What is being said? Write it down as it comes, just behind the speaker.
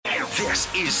This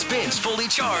is Spins Fully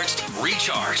Charged,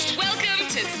 Recharged. Welcome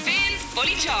to Spins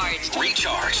Fully Charged.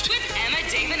 Recharged. With Emma,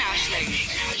 Dave and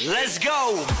Aisling. Let's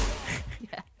go.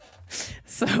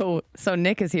 So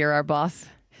Nick is here, our boss.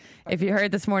 If you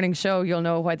heard this morning's show, you'll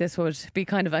know why this would be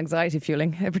kind of anxiety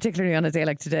fueling, particularly on a day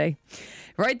like today.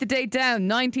 Write the date down,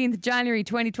 19th January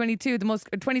 2022,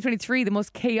 2023, the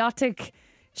most chaotic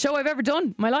show I've ever done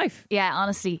in my life. Yeah,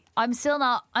 honestly, I'm still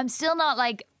not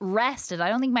like rested. I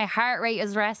don't think my heart rate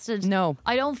is rested. No.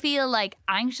 I don't feel like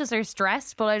anxious or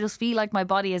stressed, but I just feel like my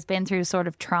body has been through sort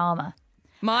of trauma.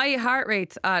 My heart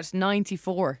rate's at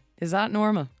 94. Is that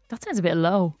normal? That sounds a bit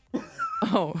low.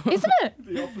 Oh. Isn't it?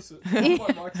 The opposite.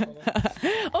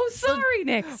 Oh, sorry,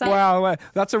 Nick. Sorry. Wow,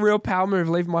 that's a real power move.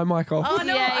 Leave my mic off. Oh,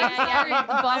 no. Yeah.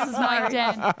 Boss's mic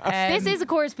down. This is, of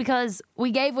course, because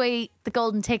we gave away the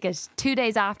golden ticket 2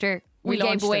 days after we gave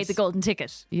launched away it. the golden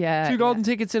ticket. Yeah. Two golden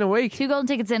tickets in a week. 2 golden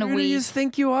tickets in a Who do you week.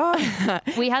 think you are?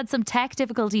 We had some tech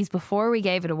difficulties before we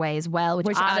gave it away as well,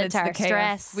 which added to the our chaos.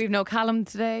 stress. We've no Callum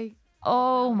today.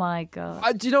 Oh my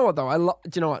God. Do you know what though?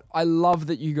 Do you know what? I love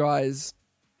that you guys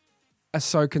are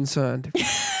so concerned.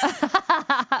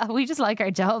 We just like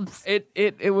our jobs.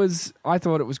 It was. I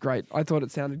thought it was great. I thought it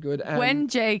sounded good. And When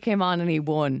Jay came on and he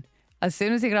won, as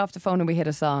soon as he got off the phone and we hit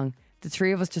a song, the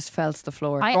three of us just fell to the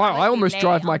floor. I almost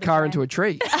drive my car into a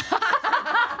tree.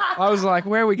 I was like,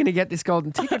 where are we going to get this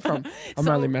golden ticket from? I'm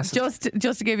only messing.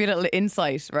 Just to give you a little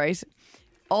insight, right?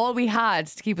 All we had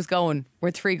to keep us going were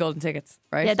 3 golden tickets,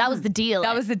 right? Yeah, that was the deal.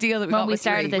 That was the deal that we when got we with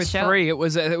started 3. this show. 3. It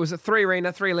was a 3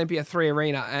 arena, 3 Olympia, 3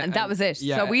 arena, And that was it.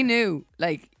 Yeah. So we knew,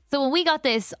 like, So when we got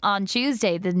this on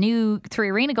Tuesday, the new 3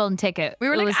 Arena Golden ticket, we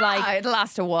were it like, was like, it'll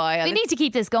last a while. we need to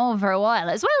keep this going for a while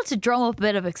as well to drum up a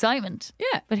bit of excitement.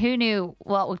 Yeah. But who knew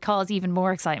what would cause even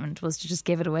more excitement was to just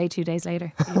give it away 2 days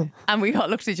later. And we all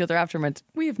looked at each other after and went,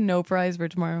 we have no prize for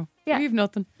tomorrow. Yeah. We have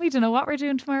nothing. We don't know what we're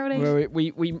doing tomorrow night.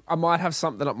 Well, I might have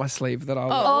something up my sleeve that I'll.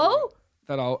 Oh?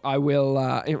 That I will.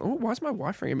 Why is my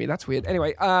wife ringing me? That's weird.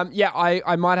 Anyway,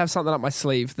 I might have something up my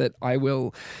sleeve that I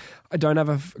will. I don't have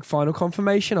a final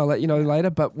confirmation. I'll let you know later.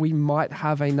 But we might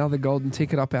have another golden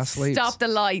ticket up our sleeves. Stop the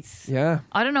lights. Yeah.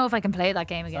 I don't know if I can play that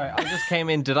game again. I just came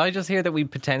in. Did I just hear that we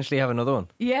potentially have another one?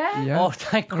 Yeah. Yeah. Oh,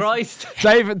 thank Christ.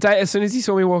 Dave, as soon as he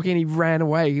saw me walk in, he ran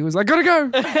away. He was like, "Gotta go."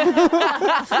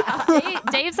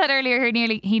 Dave said earlier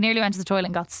he nearly went to the toilet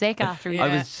and got sick after. Yeah.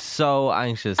 I was so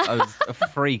anxious. I was a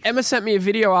freak. Emma sent me a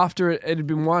video after it had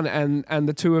been won, and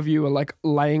the two of you were like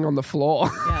laying on the floor.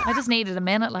 I just needed a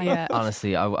minute. Like, Yeah.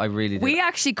 Honestly, I really did. We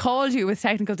actually called you with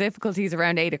technical difficulties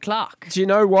around 8 o'clock. Do you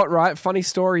know what? Right, funny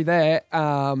story there.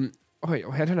 Wait,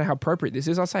 I don't know how appropriate this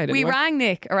is. I'll say it We anyway. rang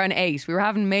Nick around 8. We were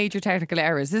having major technical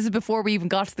errors. This is before we even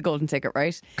got to the golden ticket,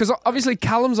 right? Because obviously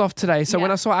Callum's off today, so Yeah.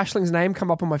 when I saw Aisling's name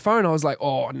come up on my phone, I was like,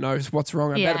 "Oh no, what's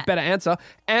wrong? I Yeah. better answer."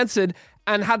 Answered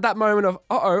and had that moment of,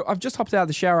 "Uh-oh, I've just hopped out of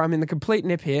the shower. I'm in the complete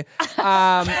nip here."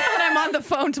 And I'm on the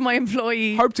phone to my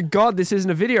employee. Hope to God this isn't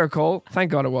a video call.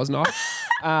 Thank God it was not.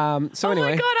 So Oh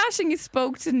anyway, my God, Ashing, you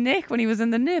spoke to Nick when he was in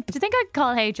the nip. do you think I'd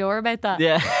call HR about that?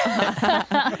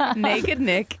 Yeah, Naked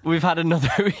Nick. we've had another.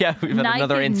 Yeah, we've had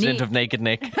another Naked incident Nick. of naked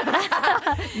Nick.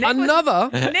 another.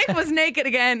 Nick was naked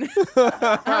again.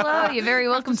 Hello, you're very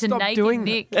welcome to stop Naked doing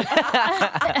Nick.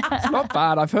 It's not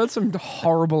bad. I've heard some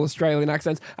horrible Australian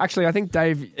accents. Actually, I think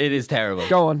Dave. It is terrible.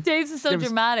 Go on. Dave's is so Give us-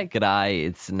 dramatic. G'day,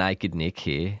 it's Naked Nick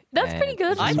here. That's pretty good.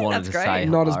 Just I think wanted that's to great. say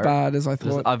Not as hello. bad as I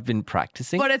thought. I've been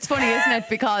practicing. But it's funny, isn't it?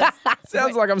 Because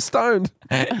Sounds like I'm stoned.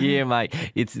 Yeah, mate.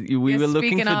 We were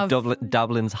looking speaking for of-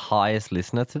 Dublin's highest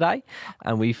listener today,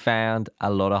 and we found a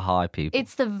lot of high people.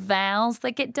 It's the vowels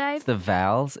that get Dave. The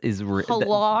vowels is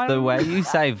Hello. the way you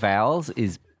say vowels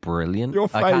is brilliant. Your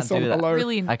I can't face on do that. hello.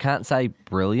 Brilliant. I can't say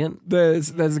brilliant. There's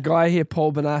a guy here,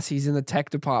 Paul Bonassi. He's in the tech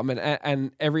department,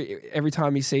 and every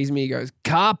time he sees me, he goes,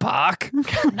 "Car park,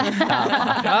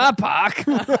 car park."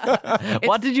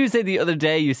 What did you say the other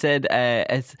day? You said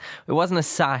it wasn't a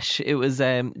sash. It was. Do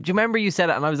you remember you said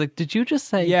it? And I was like, did you just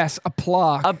say Yes, a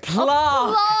plaque. a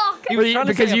plaque? He was trying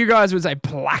to Because say you guys would say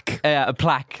plaque. a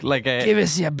plaque, like a. Give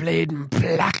us your bleeding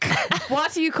plaque.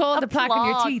 what do you call the plaque in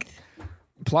your plaque. teeth?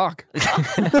 Plaque.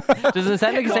 Doesn't it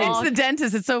sound like you Going to say the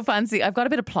dentist, it's so fancy. I've got a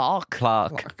bit of plaque.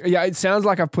 plaque? Yeah, it sounds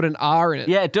like I've put an R in it.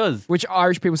 Yeah, it does. Which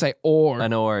Irish people say or.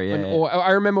 An or, yeah. An yeah. or.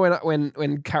 I remember when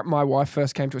my wife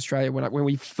first came to Australia, when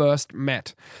we first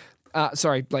met.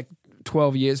 Like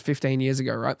 12 years, 15 years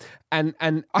ago, right? And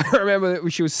I remember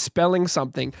that she was spelling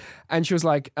something and she was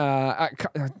like, do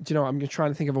you know, I'm trying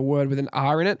to think of a word with an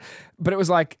R in it, but it was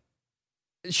like,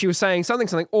 she was saying something,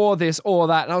 or this, or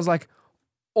that. And I was like,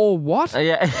 or what?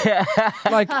 Yeah.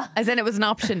 Like, As in it was an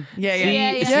option. Yeah.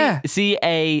 yeah.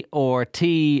 C-A or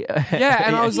T. Yeah,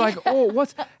 and I was like, oh,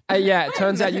 what? Yeah, it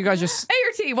turns out you guys just... A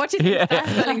or T, what do you think that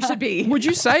spelling should be? Would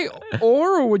you say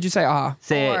or would you say ah?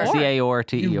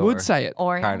 C-A-O-R-T. You would say it.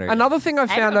 Or Carter. Another thing I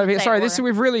found Everyone over here, say sorry, or.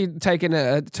 we've really taken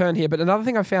a turn here, but another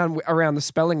thing I found around the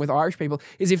spelling with Irish people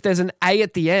is if there's an A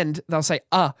at the end, they'll say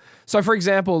So, for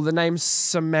example, the name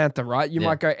Samantha, right? You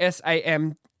might go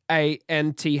Samantha. Oh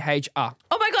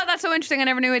my God, that's so interesting. I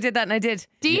never knew I did that, and I did.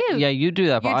 Do you? Yeah, you do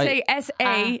that, but You'd say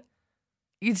S-A.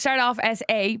 You'd start off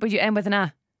S-A, but you end with an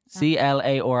A.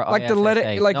 C-L-A or Like the letter,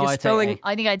 ISSA. like No, you're I'd say spelling. A.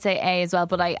 I think I'd say A as well,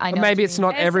 but I know. Maybe what it's you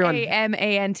mean. not everyone.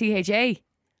 S-A-M-A-N-T-H-A.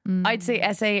 I'd say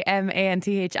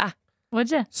S-A-M-A-N-T-H.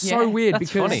 Would you? So Yeah. weird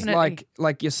That's because funny.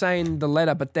 like you're saying the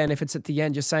letter, but then if it's at the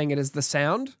end, you're saying it as the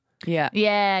sound. Yeah.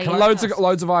 Yeah.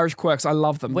 Loads of Irish quirks. I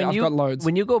love them. I've got loads.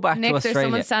 When you go back Nick, to there's Australia,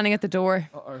 someone standing at the door.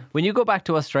 when you go back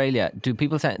to Australia, do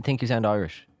people think you sound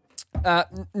Irish?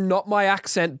 Not my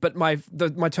accent, but my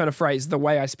turn of phrase, the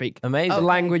way I speak. Amazing. The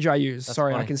language I use.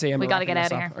 Sorry, funny. I can see Emma. We gotta wrapping get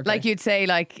this outta up. here. Okay. Like you'd say,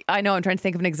 like, I know, I'm trying to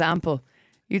think of an example.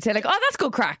 You'd say, like, oh, that's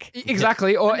good crack.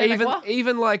 Exactly, or they're like,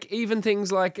 even what? even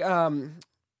things like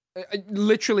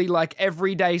literally like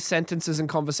everyday sentences and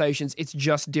conversations. It's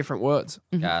just different words.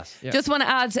 Yes. Yeah. Just want to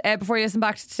add, before you listen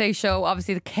back to today's show,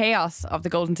 obviously the chaos of the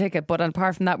golden ticket. But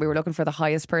apart from that, we were looking for the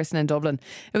highest person in Dublin.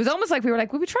 It was almost like we were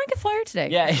like, will we try and get fired today?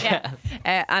 Yeah.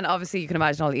 And obviously you can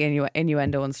imagine all the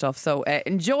innuendo and stuff. So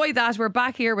enjoy that. We're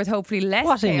back here with hopefully less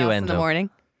What chaos in innuendo? the morning.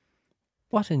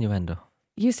 What innuendo?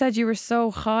 You said you were so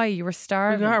high, you were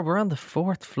starving. We're on the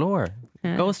 4th floor.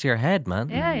 It goes to your head, man.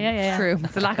 Yeah. True.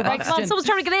 It's the lack of Right, come on, oxygen. someone's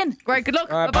trying to get in. Great, good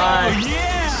luck. All right, Bye-bye. bye.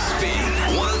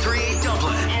 Spin 1038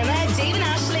 Dublin. Emma, Dave and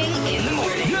Ashling in the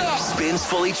morning. Spins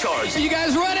Fully Charged You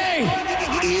guys ready?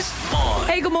 is on.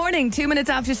 Hey, good morning. 2 minutes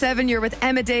after 7, you're with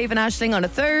Emma, Dave and Ashling on a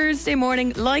Thursday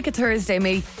morning, like a Thursday,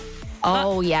 me.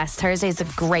 Oh, yes. Thursday's a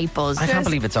great buzz. I can't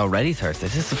believe it's already Thursday.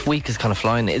 This week is kind of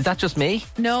flying. Is that just me?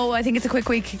 No, I think it's a quick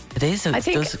week. It is. It I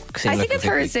think does seem like a a big week.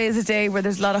 Thursday is a day where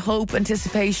there's a lot of hope,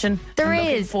 anticipation. There and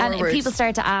looking is. And forward. people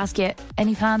start to ask you,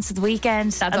 any plans for the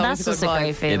weekend? That's and always that's a just good a vibe.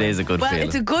 great feeling. It is a good Well, feeling.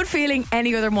 it's a good feeling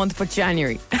any other month but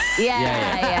January.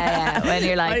 Yeah. When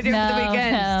you're like, What do you do for the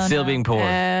weekend? Still being poor.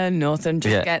 Nothing,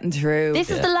 just Yeah. getting through.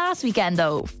 This is the last weekend,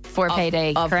 though, for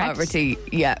payday, of correct? poverty.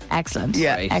 Yeah. Excellent.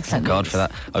 Yeah. Great. Excellent. Thank God for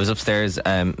that. I was upstairs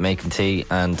making tea,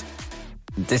 and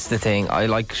this is the thing. I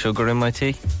like sugar in my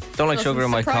tea. Don't like Doesn't sugar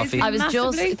in my surprise coffee. me. I was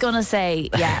Massively. just going to say,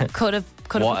 yeah, could have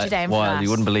put you down for Wild. that. You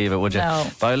wouldn't believe it, would you? No.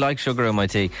 But I like sugar in my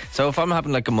tea. So if I'm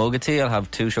having like a mug of tea, I'll have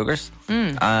 2 sugars.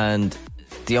 Mm. And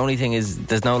the only thing is,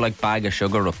 there's no like bag of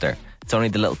sugar up there. It's only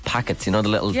the little packets, you know, the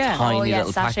little Yeah. tiny Oh, yeah,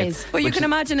 little sachets. packets. Well, you which can is-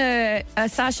 imagine a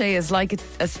sachet is like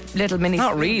a little mini.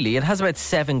 Not spoon. really. It has about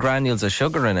 7 granules of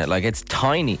sugar in it. Like, it's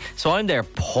tiny. So I'm there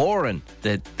pouring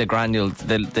the granules,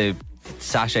 the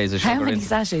sachets of sugar How many in.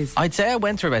 sachets? I'd say I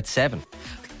went through about 7.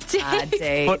 Ah,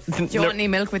 Dave. But- Do you want any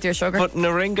milk with your sugar? But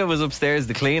Naringa was upstairs,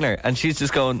 the cleaner, and she's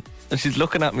just going, and she's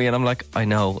looking at me, and I'm like, I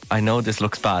know this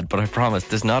looks bad, but I promise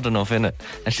there's not enough in it.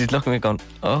 And she's looking at me going,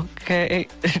 okay.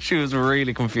 She was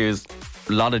really confused.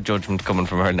 A lot of judgment coming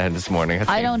from her now this morning. I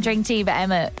think. don't drink tea, but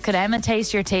Emma, could Emma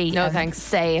taste your tea? No, and thanks.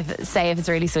 Say if it's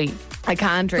really sweet. I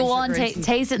can't drink. Go on, sugar and tea.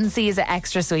 taste it and see is it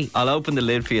extra sweet. I'll open the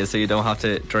lid for you so you don't have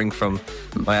to drink from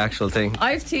my actual thing.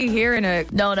 I have tea here in a.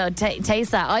 No,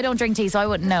 taste that. I don't drink tea, so I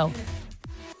wouldn't know.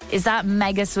 Is that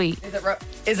mega sweet?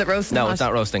 Is it roasting? No, hot? it's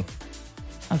not roasting.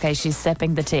 Okay, she's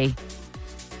sipping the tea.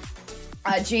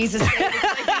 Jesus,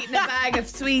 it's like eating a bag of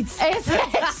sweets. Is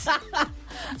it?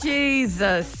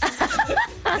 Jesus.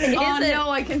 Oh it? no,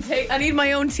 I can take. I need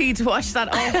my own tea to wash that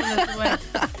awfulness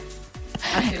away.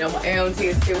 Actually, no, my own tea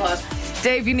is too hot.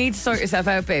 Dave, you need to sort yourself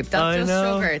out, babe. That's I just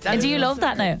know. sugar. That And is do you just love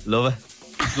that sugar. now? Love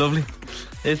it. It's lovely.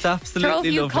 It's Throw a absolutely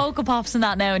few lovely. Cocoa Pops in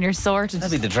that now and you're sorted.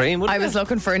 That'd be the dream, wouldn't I was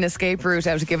looking for an escape route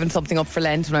out of giving something up for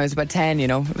Lent when I was about 10, you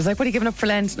know. It was like, what are you giving up for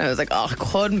Lent? And I was like, oh, I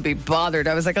couldn't be bothered.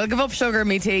 I was like, I'll give up sugar in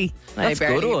me tea. And That's a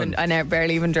good one. I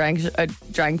barely even drank tea at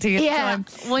the Yeah, time.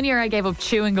 1 year I gave up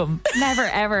chewing gum. Never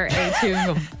ever ate chewing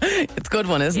gum. It's a good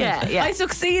one, isn't Yeah, it? yeah. I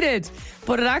succeeded,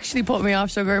 but it actually put me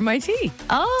off sugar in my tea.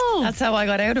 Oh, That's how I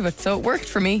got out of it. So it worked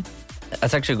for me.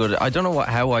 That's actually good. I don't know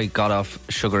how I got off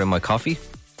sugar in my coffee,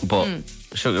 but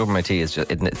sugar in my tea is just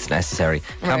it's necessary.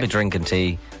 Can't be Right. drinking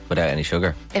tea without any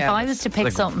sugar. if Yeah, I was to pick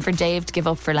something for Dave to give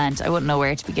up for Lent, I wouldn't know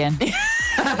where to begin.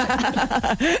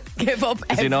 Give up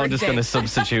So you know, I'm every just day. going to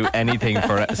substitute anything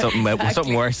for something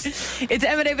worse. It's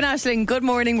Emma, Dave and Aisling. Good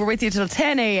morning. We're with you till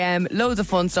 10 a.m. Loads of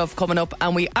fun stuff coming up.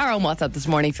 And we are on WhatsApp this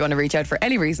morning if you want to reach out for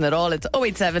any reason at all. It's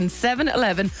 087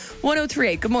 711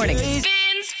 1038. Good morning. Spins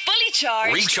Fully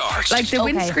Recharge. Like the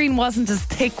Okay. windscreen wasn't as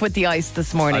thick with the ice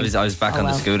this morning. I was back on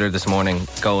the scooter this morning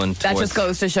going that towards... just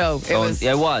goes to show. It going- was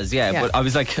yeah, it was, yeah. Yeah. But I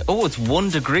was like, oh, it's 1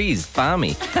 degree,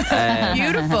 balmy.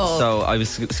 beautiful. So I was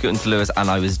scooting to Lewis and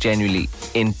I was genuinely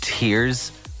in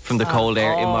tears from the cold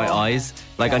air in my eyes.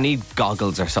 Like I need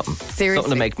goggles or something. Seriously.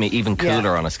 Something to make me even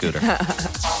cooler on a scooter.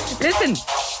 Listen.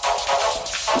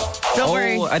 Don't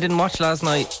worry. I didn't watch last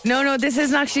night. No, this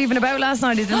isn't actually even about last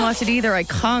night. I didn't watch it either. I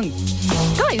can't.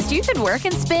 Guys, you should work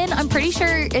in Spin. I'm pretty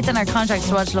sure it's in our contract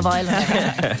to watch Love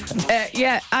Island.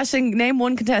 Yeah, Aisling, name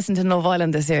one contestant in Love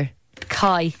Island this year.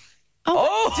 Kai.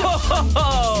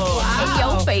 Oh!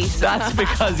 Yo face. That's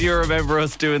because you remember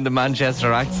us doing the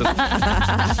Manchester accent.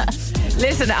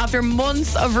 Listen, after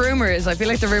months of rumours, I feel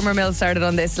like the rumour mill started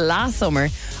on this last summer.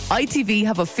 ITV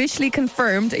have officially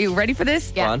confirmed, are you ready for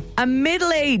this? Go on. A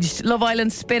middle-aged Love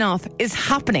Island spin-off is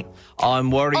happening.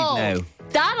 I'm worried Oh, now.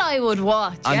 that I would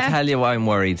watch. I'll tell you why I'm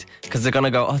worried. Because they're going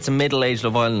to go, it's a middle-aged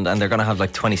Love Island, and they're going to have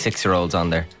like 26-year-olds on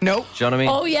there. Nope. Do you know what I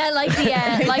mean? Oh yeah, like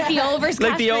the overs.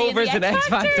 Like the category overs in X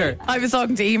Factor. I was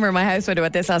talking to Emer, my housemaid,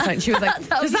 about this last night, and she was like,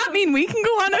 does that mean we can go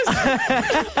on it?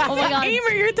 Oh my god, Emer,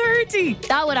 you're 30.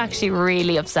 that would actually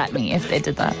really upset me if they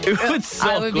did that. It would I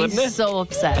suck, would be wouldn't it? so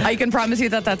upset. I can promise you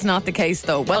that that's not the case,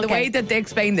 though. Well, the Okay. way that they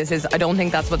explain this is, I don't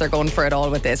think that's what they're going for at all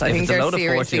with this. I If think it's a they're load of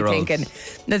seriously 40-year-olds. thinking,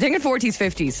 they're thinking 40s,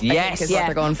 50s. I Yes, think is what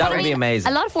they're going for. that would be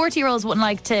amazing. A lot of 40-year-olds wouldn't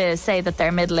like to say that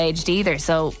they're middle-aged either,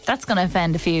 so that's going to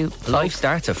offend a few. Life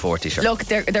starts at 40, sure. Look,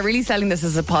 they're really selling this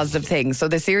as a positive thing. So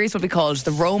the series will be called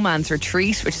The Romance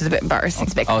Retreat, which is a bit embarrassing.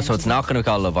 Oh, so it's not going to be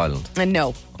called Love Island. And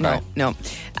no. Right.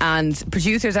 And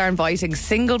producers are inviting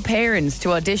single parents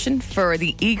to audition for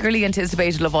the eagerly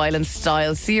anticipated Love Island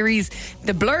style series.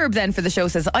 The blurb then for the show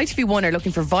says ITV1 are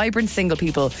looking for vibrant single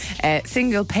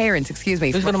parents, Who's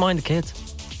going to mind the kids?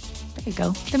 There you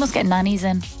go. They must get nannies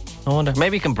in. I wonder.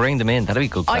 Maybe you can bring them in. That'd be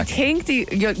good. I crack. think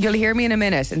you'll hear me in a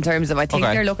minute in terms of I think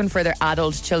Okay. they're looking for their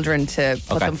adult children to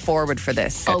put Okay. them forward for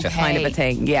this Gotcha. kind of a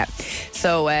thing. Yeah.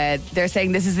 So they're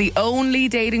saying this is the only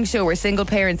dating show where single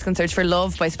parents can search for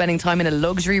love by spending time in a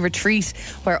luxury retreat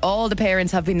where all the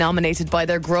parents have been nominated by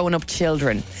their grown-up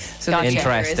children. So the idea is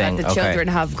that Interesting. the Okay. children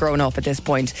have grown up at this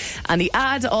point. And the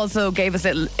ad also gave us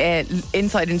a little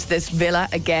insight into this villa.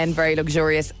 Again, very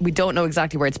luxurious. We don't know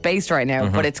exactly where it's based right now,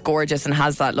 but it's gorgeous and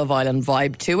has that Love Island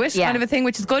vibe to it, Yeah. kind of a thing,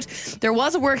 which is good. There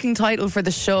was a working title for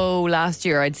the show last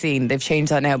year I'd seen. They've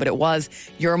changed that now, but it was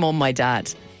Your Mum, My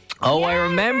Dad. Oh, I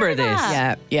remember this.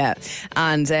 Yeah.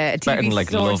 And a TV Better than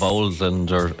like source- Love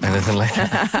Oldland or anything like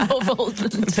that. Love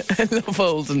Oldland. Love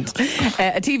Oldland.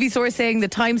 A TV source saying the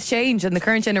times change and the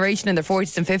current generation in their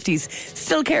 40s and 50s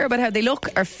still care about how they look,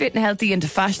 are fit and healthy, into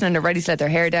fashion, and are ready to let their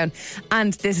hair down.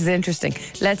 And this is interesting.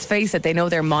 Let's face it, they know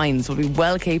their minds will be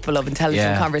well capable of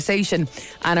intelligent Yeah. conversation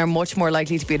and are much more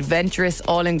likely to be adventurous,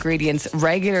 all ingredients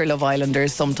regular Love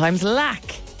Islanders sometimes lack.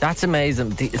 That's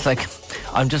amazing. It's like,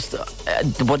 I'm just.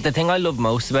 But the thing I love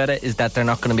most about it is that they're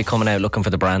not going to be coming out looking for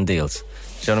the brand deals.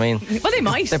 Do you know what I mean? Well, they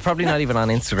might. They're probably not even on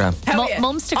Instagram. Hell yeah.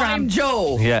 Mumstagram. I'm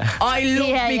Joe. Yeah. I love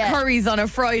Yeah, me yeah. curries on a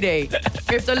Friday.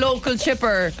 If the local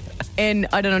chipper in,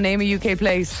 I don't know, name a UK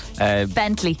place,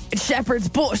 Bentley. Shepherd's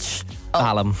Bush.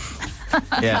 Balham.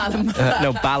 Yeah.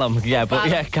 No, Balham. Yeah, but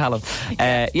yeah, Callum.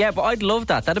 Yeah, but I'd love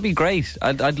that. That'd be great.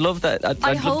 I'd love that.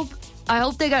 I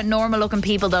hope they get normal looking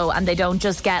people though, and they don't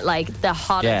just get like the Yeah,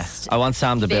 hottest I want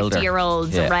Sam the Builder.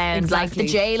 50-year-olds Yeah. around, like the Exactly.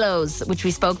 J-Los, which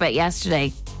we spoke about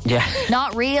yesterday. Yeah.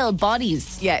 Not real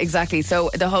bodies. Yeah, exactly.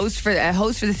 So the host for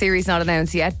the series not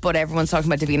announced yet, but everyone's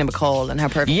talking about Davina McCall and how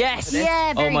perfect. Yes.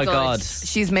 Yeah, very Oh my good. God.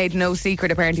 She's made no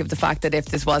secret apparently of the fact that if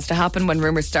this was to happen, when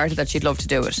rumours started, that she'd love to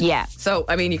do it. Yeah. So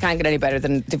I mean, you can't get any better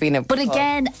than Davina. But McCall.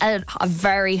 again, a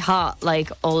very hot, like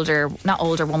not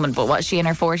older woman, but what, is she in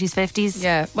her 40s, 50s?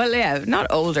 Yeah, well, yeah, not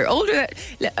older. We're Older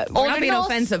not being than us.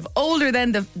 offensive. Older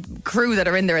than the crew that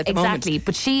are in there at the moment. Exactly.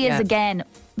 But she is, Yeah. again,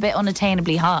 a bit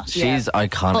unattainably hot. She's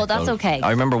iconic. Well, that's though. okay.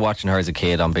 I remember watching her as a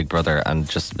kid on Big Brother, and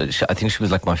I think she was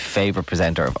like my favourite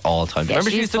presenter of all time. Yeah, Remember,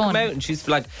 she she's used to fun. come out and she's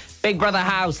like, "Big Brother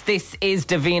House, this is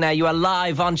Davina. You are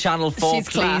live on Channel 4. She's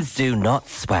Please class. do not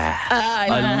swear."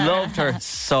 I loved her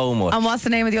so much. And what's the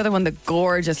name of the other one? The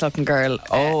gorgeous looking girl.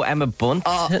 Oh, Emma Bunt?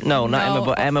 No, not Emma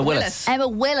Bunt. Emma Willis. Emma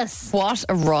Willis. What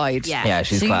a ride. Yeah. Yeah,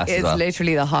 she's she class is as well.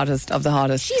 literally the hottest of the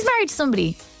hottest. She's married to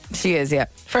somebody. She is, yeah.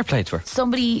 Fair play to her.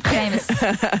 Somebody famous.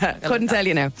 Couldn't tell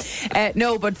you now.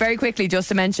 No, but very quickly, just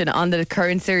to mention on the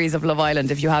current series of Love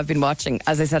Island, if you have been watching,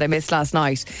 as I said, I missed last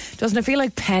night. Doesn't it feel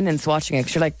like penance watching it?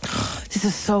 'Cause you're like, this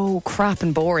is so crap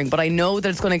and boring, but I know that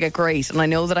it's going to get great, and I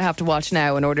know that I have to watch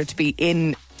now in order to be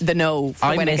in the no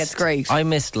for when it gets great. I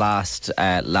missed last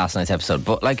night's episode,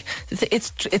 but like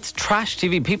it's trash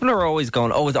TV. People are always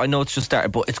going, "Oh, I know it's just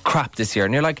started, but it's crap this year,"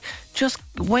 and you're like, just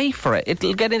wait for it.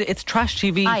 It'll get in. It's trash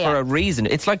TV for a reason.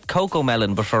 It's like Coco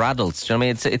Melon, but for adults. Do you know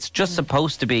what I mean? It's just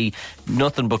supposed to be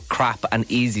nothing but crap and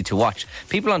easy to watch.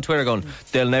 People on Twitter going,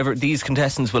 these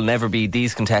contestants will never be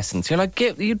these contestants. You're like,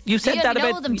 you said that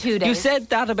about them 2 days. You said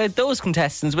that about those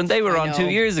contestants when they were on 2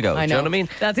 years ago. I know. Do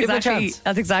you know what I mean?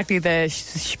 That's exactly the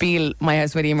spiel my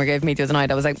housemate Emer gave me the other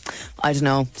night. I was like, I don't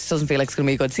know, this doesn't feel like it's going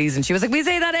to be a good season. She was like, we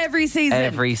say that every season.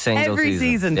 Every single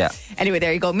season. Yeah. Anyway,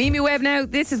 there you go. Mimi Webb now.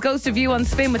 This is Ghost of You on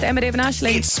Spin with Emma, Dave and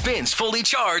Aisling. It spins fully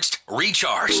charged,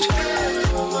 recharged.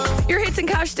 Your hits and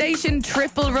cash station,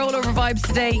 triple rollover vibes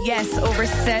today. Yes, over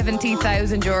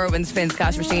 €70,000 in Spin's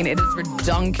cash machine. It is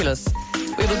redonkulous.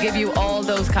 We will give you all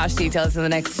those cash details in the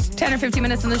next 10 or 15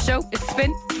 minutes on the show. It's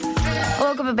Spin. I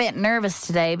woke up a bit nervous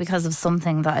today because of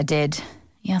something that I did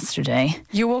yesterday.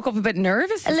 You woke up a bit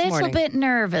nervous this morning? A little bit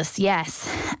nervous, yes.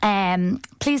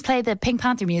 Please play the Pink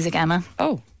Panther music, Emma.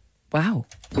 Oh, wow.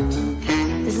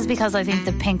 This is because I think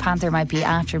the Pink Panther might be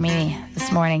after me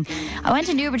this morning. I went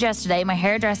to Newbridge yesterday. My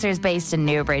hairdresser is based in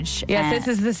Newbridge. Yes,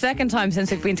 this is the second time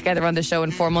since we've been together on the show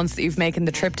in 4 months that you've making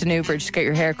the trip to Newbridge to get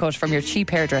your hair cut from your cheap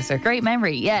hairdresser. Great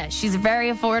memory, yeah. She's very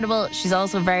affordable. She's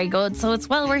also very good, so it's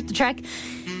well worth the trek.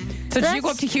 So did you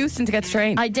go up to Houston to get the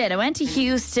train? I did. I went to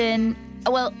Houston.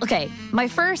 Well, okay. My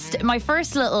first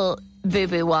little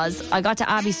boo-boo was I got to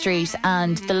Abbey Street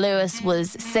and the Lewis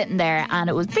was sitting there and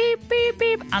it was beep, beep,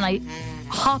 beep. And I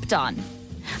hopped on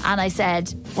and I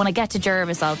said, when I get to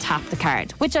Jervis, I'll tap the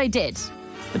card, which I did.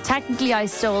 But technically I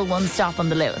stole one stop on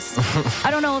the Lewis.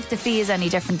 I don't know if the fee is any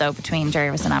different though between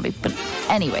Jervis and Abbey. But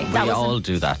anyway, we all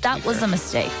do that. That was a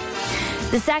mistake.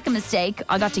 The second mistake,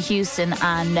 I got to Houston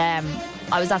and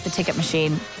I was at the ticket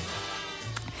machine.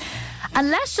 And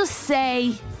let's just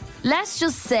say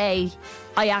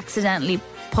I accidentally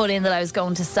put in that I was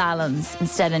going to Salons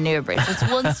instead of Newbridge. It's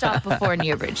one stop before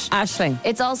Newbridge. Aisling.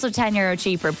 It's also €10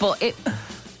 cheaper, but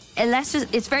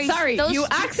it's very... Sorry, you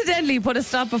accidentally put a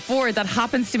stop before that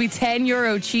happens to be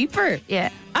 €10 cheaper. Yeah.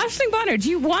 Aisling Bonner, do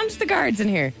you want the guards in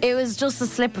here? It was just a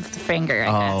slip of the finger,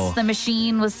 I guess. The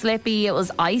machine was slippy. It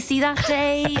was icy that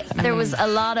day. There was a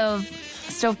lot of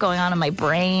stuff going on in my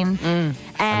brain. And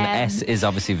S is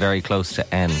obviously very close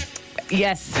to N.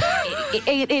 Yes.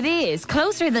 It is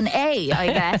closer than A, I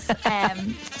guess.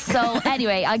 So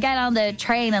anyway, I get on the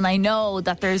train and I know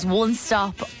that there's one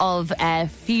stop of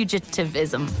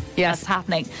fugitivism that's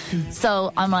happening.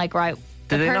 So I'm like, right.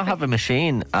 Do they not have a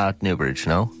machine at Newbridge,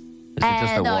 no? Is it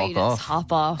just a no, walk you off? just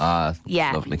hop off. Ah,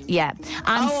 yeah, lovely. Yeah.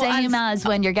 And same as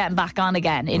when you're getting back on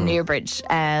again in Newbridge.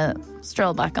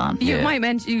 Stroll back on. You might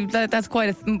mention that's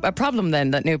quite a problem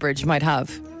then that Newbridge might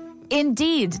have.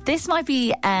 Indeed. This might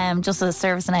be just a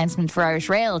service announcement for Irish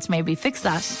Rail to maybe fix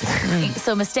that.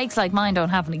 So mistakes like mine don't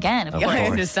happen again. Of course. I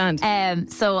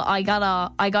understand. So I got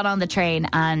on the train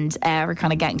and we're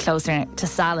kind of getting closer to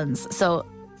Salons. So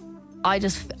I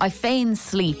feign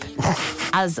sleep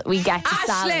as we get to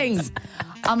Salons.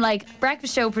 I'm like,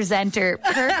 breakfast show presenter,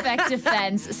 perfect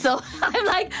defense. So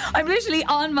I'm literally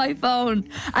on my phone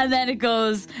and then it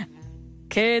goes,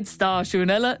 Céad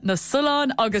stáisiúnile na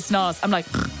Sulán agus nás. I'm like,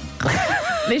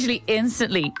 literally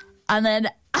instantly. And then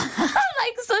I'm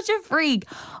like such a freak.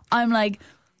 I'm like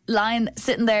lying,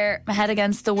 sitting there, my head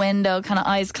against the window, kind of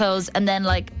eyes closed, and then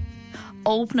like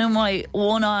opening my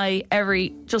one eye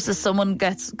just as someone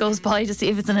goes by to see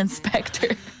if it's an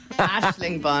inspector.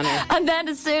 Aisling Bonner. And then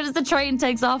as soon as the train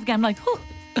takes off again, I'm like,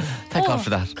 Thank God for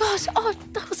that. God,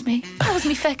 that was me. That was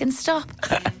me feckin' stop.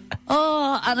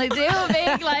 And I do a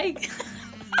big like,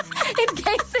 in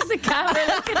case there's a camera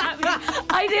looking at me,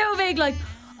 I do a big like,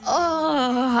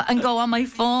 and go on my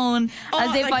phone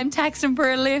as if I'm texting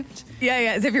for a lift.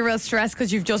 Yeah, as if you're real stressed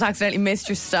because you've just accidentally missed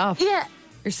your stop. Yeah.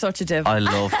 You're such a div. I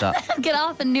love that. Get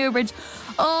off in Newbridge.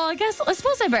 I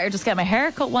suppose I better just get my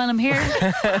hair cut while I'm here. Do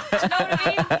you know what I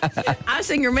mean?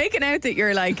 Aisling, you're making out that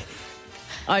you're like,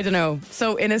 I don't know,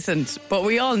 so innocent, but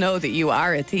we all know that you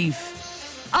are a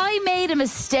thief. I made a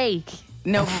mistake.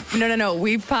 No.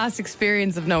 We've past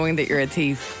experience of knowing that you're a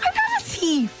thief. I'm not a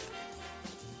thief.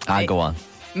 Go on.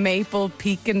 Maple,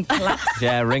 pecan, plat.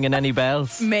 Yeah, ringing any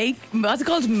bells? What's it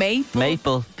called?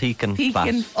 Maple, pecan,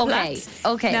 plat.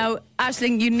 Okay. Now,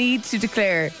 Aisling, you need to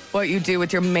declare what you do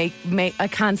with your I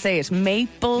can't say it.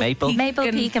 Maple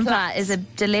pecan plat is a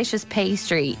delicious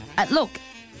pastry. Look,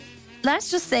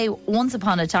 let's just say once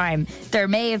upon a time, there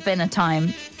may have been a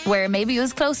time where maybe it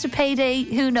was close to payday,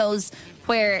 who knows,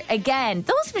 where again,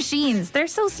 those machines, they're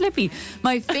so slippy.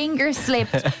 My finger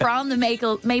slipped from the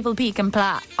maple pecan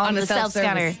plat on the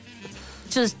self-scanner.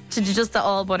 just the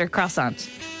all butter croissant.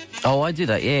 Oh, I do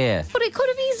that, yeah. But it could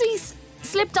have easily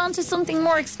slipped onto something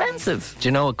more expensive. Do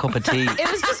you know a cup of tea?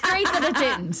 It was just great that it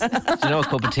didn't. Do you know a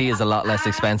cup of tea is a lot less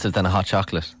expensive than a hot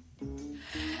chocolate?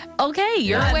 Okay,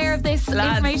 you're aware of this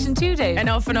information too, Dave.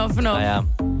 Enough. I am.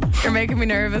 You're making me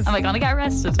nervous. Am I going to get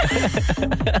arrested?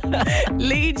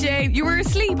 Lee J, you were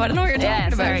asleep. I don't know what you're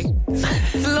talking sorry.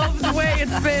 about. Love the way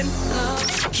it's been.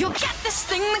 You got this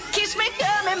thing that keeps me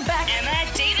coming back.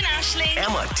 Emma, Dave and Ashling.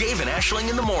 Emma, Dave and Ashling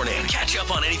in the morning. Catch up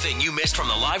on anything you missed from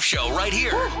the live show right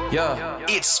here. Yeah.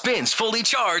 It spins fully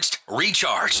charged,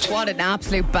 recharged. What an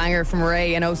absolute banger from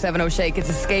Ray and 070 Shake. It's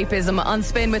Escapism on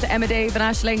Spin with Emma, Dave and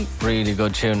Ashling. Really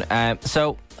good tune.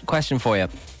 So, question for you.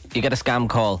 You get a scam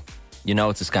call. You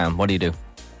know it's a scam. What do you do?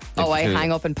 I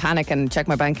hang up in panic and check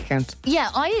my bank account. Yeah,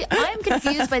 I'm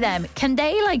confused by them. Can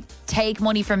they like take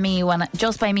money from me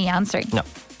just by me answering? No.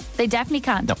 They definitely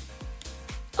can't. No.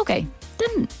 Okay,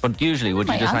 then. But usually, would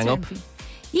you just hang up?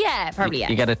 Yeah, probably. Yeah.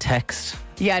 You get a text.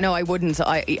 Yeah, no, I wouldn't.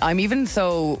 I'm even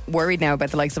so worried now about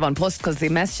the likes of On Post because the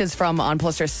messages from On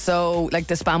Post are so, like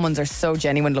the spam ones are so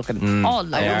genuine looking. Oh,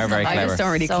 They are very I clever. just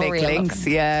don't really So click real links.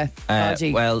 looking. Yeah,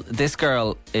 dodgy. Well, this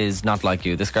girl is not like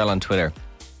you. This girl on Twitter,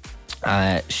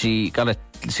 she got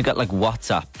like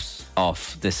WhatsApps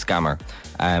off this scammer,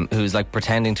 who's like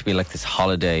pretending to be like this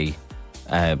holiday,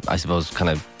 I suppose, kind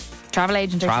of Travel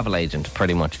agent. travel agent,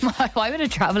 pretty much. Why would a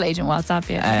travel agent WhatsApp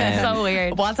you? It's so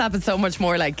weird. WhatsApp is so much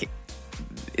more like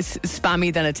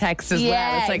spammy than a text as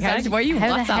well. It's like, exactly. why are you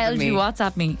How the hell WhatsApping did me? you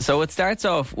WhatsApp me? So it starts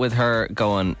off with her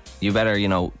going, "You better,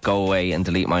 go away and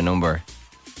delete my number,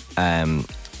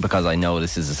 because I know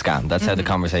this is a scam." That's how the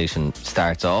conversation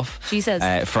starts off. She says.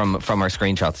 from her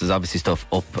screenshots. There's obviously stuff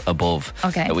up above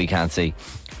Okay. that we can't see.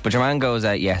 But your man goes,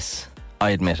 "Yes, I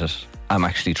admit it. I'm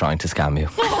actually trying to scam you."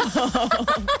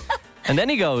 And then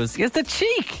he goes, he has the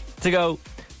cheek to go,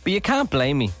 "But you can't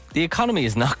blame me. The economy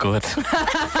is not good.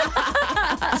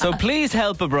 So please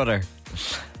help a brother."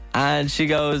 And she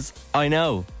goes, "I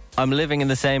know. I'm living in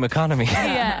the same economy."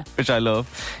 Yeah. Which I love.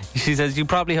 She says, "You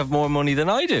probably have more money than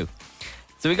I do."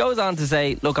 So he goes on to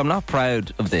say, "Look, I'm not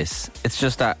proud of this. It's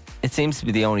just that it seems to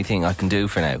be the only thing I can do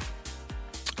for now."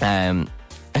 And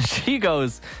she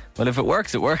goes, "Well, if it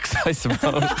works, I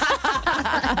suppose."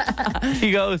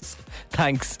 He goes,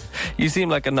 "Thanks. You seem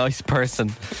like a nice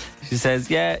person." She says,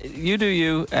 "Yeah, you do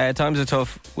you. Times are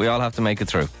tough. We all have to make it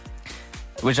through."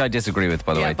 Which I disagree with,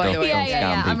 by the Yeah, way. by the Don't way. Yeah.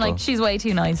 scam I'm people. like, she's way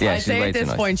too nice. Yeah, I'd she's say way at too this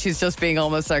nice. point she's just being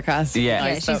almost sarcastic. Yeah.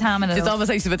 Yeah, Nice. she's hamming it It's up. almost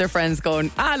like she's with her friends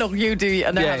going, look, you do you,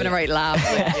 and they're Yeah, having yeah. a right laugh.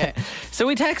 Yeah. So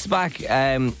we text back,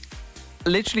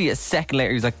 literally a second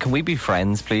later, he's like, "Can we be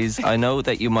friends, please? I know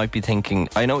what you might be thinking,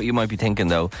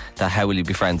 though, that how will you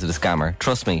be friends with a scammer?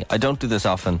 Trust me, I don't do this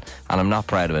often, and I'm not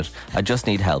proud of it. I just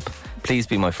need help. Please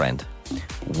be my friend."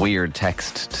 Weird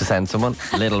text to send someone.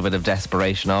 A little bit of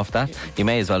desperation off that. You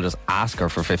may as well just ask her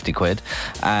for 50 quid.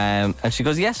 And she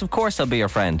goes, "Yes, of course I'll be your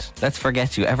friend. Let's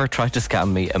forget you ever tried to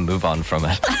scam me and move on from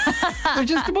it." Which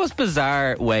is the most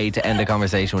bizarre way to end a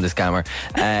conversation with a scammer.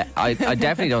 I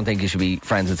definitely don't think you should be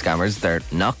friends with scammers. They're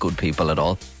not good people at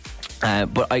all.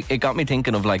 But it got me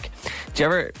thinking of, like, do you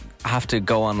ever have to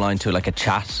go online to like a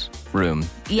chat room?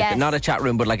 Yes. Like, not a chat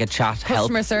room, but like a chat help.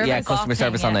 Customer service. Yeah, customer Bot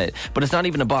service thing, on yeah. it. But it's not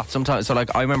even a bot sometimes. So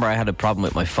like, I remember I had a problem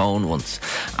with my phone once,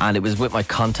 and it was with my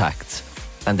contacts.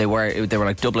 And they were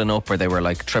like doubling up, or they were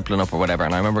like tripling up or whatever.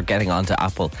 And I remember getting onto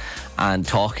Apple and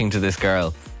talking to this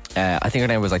girl. I think her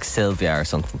name was like Sylvia or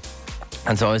something.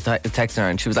 And so I was texting her,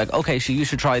 and she was like, "Okay, so you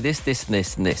should try this, this, and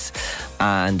this, and this."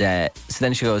 And so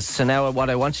then she goes, "So now what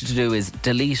I want you to do is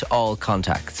delete all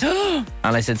contacts." And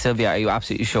I said, "Sylvia, are you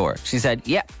absolutely sure?" She said,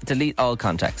 "Yeah, delete all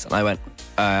contacts." And I went,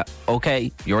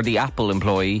 "Okay, you're the Apple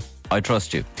employee. I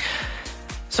trust you."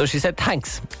 So she said,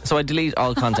 "Thanks." So I delete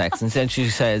all contacts. And then she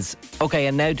says, "Okay,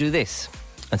 and now do this."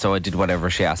 And so I did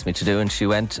whatever she asked me to do. And she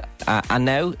went, "And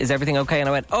now, is everything okay?" And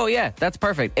I went, "Oh yeah, that's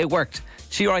perfect. It worked."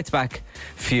 She writes back,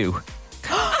 "Phew."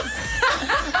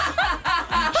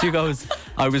 She goes,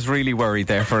 "I was really worried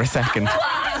there for a second."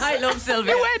 I love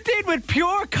Sylvia. You went in with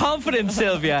pure confidence,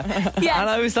 Sylvia. Yes. And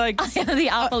I was like, I am the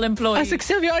Apple employee. I was like,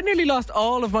 "Sylvia, I nearly lost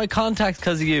all of my contacts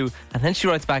because of you." And then she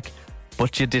writes back,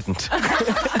 "But you didn't."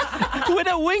 With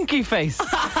a winky face.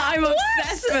 I'm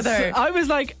obsessed with her. I was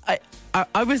like,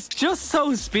 I was just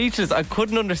so speechless. I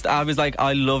couldn't understand. I was like,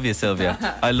 "I love you, Sylvia.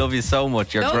 I love you so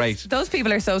much. You're great." Those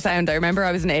people are so sound. I remember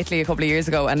I was in Italy a couple of years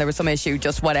ago and there was some issue.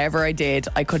 Just whatever I did,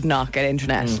 I could not get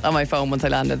internet on my phone once I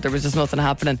landed. There was just nothing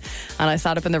happening. And I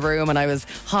sat up in the room and I was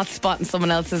hotspotting someone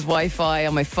else's Wi-Fi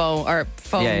on my phone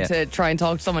Yeah. to try and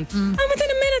talk to someone. And within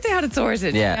a minute they had it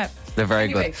sorted. Yeah. They're very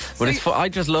Anyway, good. so But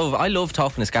it's I love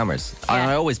talking to scammers. And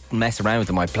I always mess around with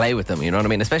them. I play with them, you know what I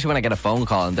mean? Especially when I get a phone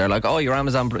call and they're like, oh, your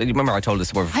Amazon... Remember I told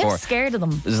this before? I'm scared of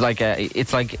them. It's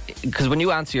like because when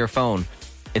you answer your phone,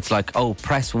 it's like, oh,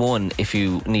 press 1 if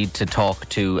you need to talk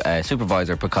to a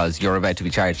supervisor because you're about to be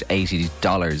charged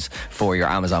 $80 for your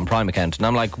Amazon Prime account. And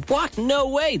I'm like, what? No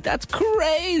way. That's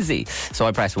crazy. So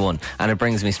I press 1 and it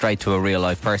brings me straight to a real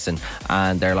life person.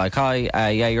 And they're like, hi,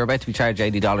 yeah, you're about to be charged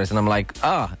 $80. And I'm like,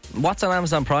 what's on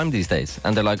Amazon Prime these days?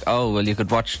 And they're like, oh, well, you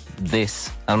could watch this.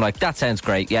 And I'm like, that sounds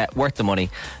great. Yeah, worth the money.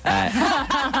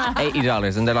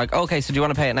 $80. And they're like, okay, so do you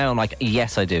want to pay it now? I'm like,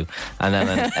 yes, I do. And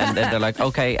then they're like,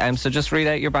 okay, so just read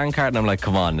out your bank card. And I'm like,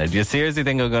 come on, do you seriously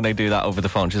think I'm going to do that over the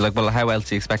phone? She's like, well, how else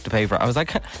do you expect to pay for it? I was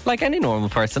like any normal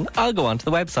person, I'll go onto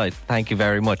the website. Thank you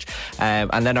very much.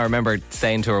 And then I remember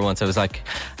saying to her once, I was like,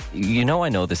 I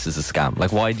know this is a scam.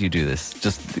 Like, why do you do this?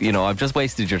 Just, I've just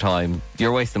wasted your time.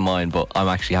 You're wasting mine, but I'm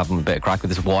actually having a bit of crack with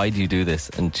this. Why do you do this?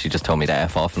 And she just told me to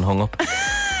F off and hung up.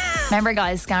 Remember,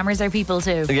 guys, scammers are people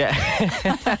too. Yeah.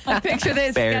 Picture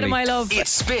this. Barely. Get him, my love. It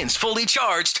spins fully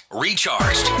charged,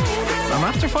 recharged. I'm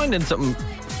after finding something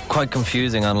quite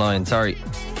confusing online. Sorry.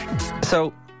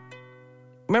 So,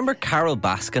 remember Carol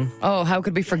Baskin? Oh, how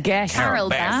could we forget? Carol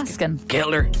Baskin.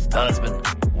 Killed her husband,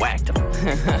 whacked him,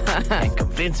 and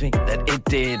convinced me that it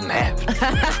didn't happen.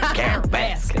 Carol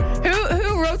Baskin.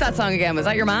 Who wrote that song again? Was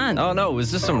that your man? Oh no, it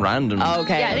was just some random. Oh,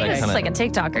 okay. Yeah, I think it's just like a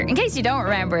TikToker. In case you don't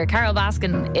remember, Carol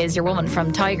Baskin is your woman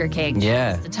from Tiger King.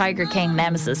 Yeah. She's the Tiger King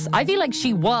nemesis. I feel like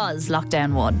she was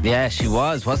Lockdown 1. Yeah, she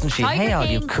was, wasn't she? Tiger Hey, all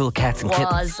King you cool cats and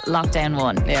kittens. was Lockdown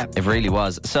 1. Yeah. It really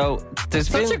was. So there's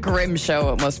Such been a grim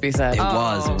show, it must be said. It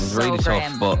was so really grim.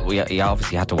 tough, but we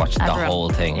obviously had to watch the Everyone. whole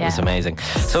thing. It was Yeah. amazing.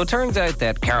 So it turns out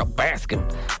that Carol Baskin,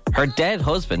 her dead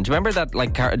husband, do you remember that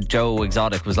like Joe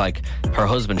Exotic was like her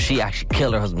husband, she actually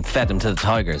killed her husband, fed him to the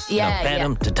tigers. Yeah, fed yeah.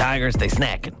 him to tigers, they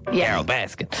snacking. Yeah. Carol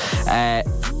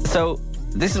Baskin. So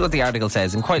this is what the article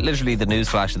says. In quite literally the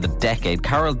newsflash of the decade,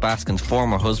 Carol Baskin's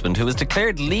former husband, who was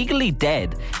declared legally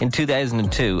dead in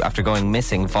 2002 after going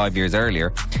missing 5 years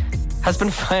earlier, has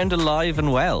been found alive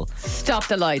and well. Stop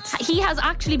the lights. He has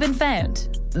actually been found.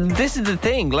 This is the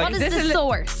thing. Like, What is the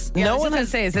source? Yeah, No I was one just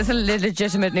has- gonna say, is this a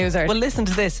legitimate news article? Well, listen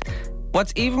to this.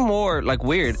 What's even more like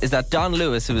weird is that Don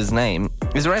Lewis, who his name,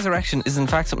 his resurrection is in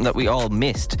fact something that we all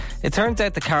missed. It turns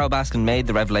out that Carol Baskin made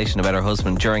the revelation about her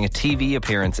husband during a TV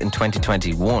appearance in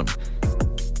 2021.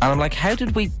 And I'm like, how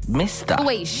did we miss that? Oh,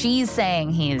 wait, she's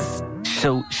saying he's...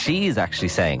 So she's actually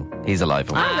saying he's alive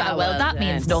and well. Ah, well, well that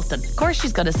then. means nothing. Of course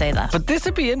she's going to say that. But this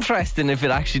would be interesting if it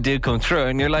actually did come through.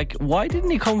 And you're like, why didn't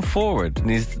he come forward?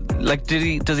 And he's like, does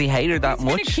he hate her that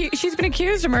much? She's been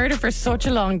accused of murder for such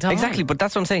a long time. Exactly, but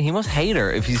that's what I'm saying. He must hate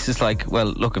her if he's just like, well,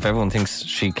 look, if everyone thinks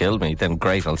she killed me, then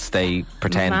great, I'll stay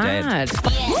pretend dead. Mad.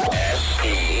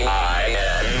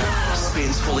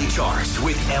 Spins fully charged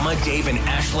with Emma, Dave, and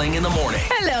Ashling in the morning.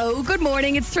 Hello, good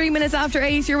morning. It's 3 minutes after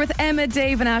 8. You're with Emma,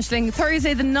 Dave, and Ashling.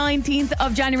 Thursday, the 19th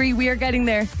of January. We are getting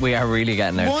there. We are really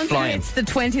getting there. It's Once flying. it's the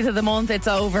 20th of the month, it's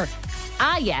over.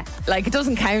 Ah, yeah. Like, it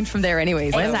doesn't count from there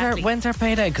anyways. Exactly. When's our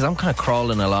payday? Because I'm kind of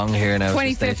crawling along here now. at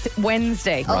this stage. 25th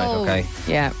Wednesday. Right, Oh. okay.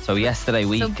 Yeah. So yesterday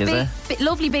week, So is it?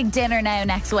 lovely big dinner now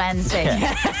next Wednesday.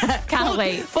 Can't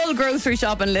wait. Full grocery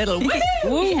shop and little.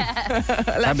 Woo!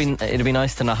 It'd be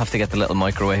nice to not have to get the little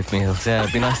microwave meals. Yeah,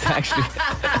 it'd be nice to actually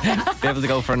be able to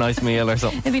go for a nice meal or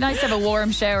something. It'd be nice to have a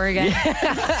warm shower again.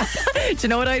 Do you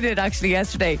know what I did actually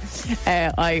yesterday?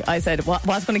 I said,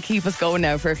 what's going to keep us going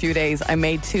now for a few days? I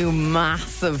made 2 massive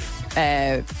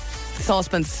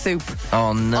saucepan soup.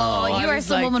 Oh no. Oh, you I are was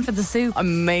some like- woman for the soup. A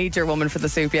major woman for the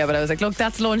soup, yeah. But I was like, look,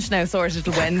 that's lunch now, sorted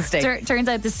till Wednesday. Turns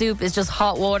out the soup is just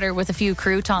hot water with a few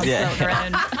croutons Yeah. floating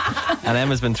around. And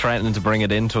Emma's been threatening to bring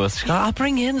it into us. She goes, I'll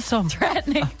bring in some.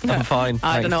 Threatening. I'm fine.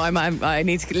 I don't thanks. know. I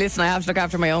need to listen. I have to look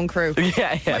after my own crew.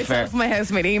 Yeah, fair. Myself, my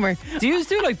housemate Emer. Do you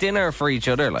do like dinner for each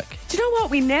other? Like, Do you know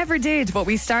what? We never did, but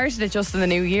we started it just in the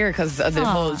new year because of the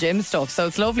whole gym stuff. So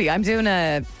it's lovely. I'm doing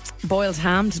a boiled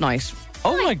ham tonight.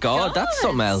 oh my God, that's God.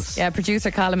 something else. Yeah, producer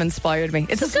Callum inspired me.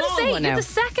 It's I a was going small to say, one you're now. the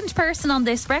second person on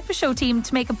this breakfast show team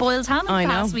to make a boiled ham I know.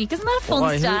 last week. Isn't that a fun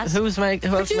Why, stat? who else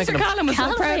Producer making a... Callum was so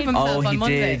Callum proud of made- himself Oh, on he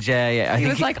Monday. did, yeah. I He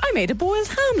think was like, I made a boiled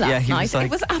ham last Yeah, he night. was like-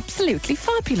 It was absolutely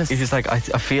fabulous. he was like, I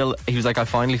feel, he was like, I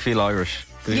finally feel Irish.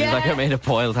 He was Yeah. like, I made a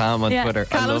boiled ham on Yeah. Twitter. I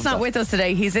Callum's love not that. with us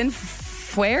today. He's in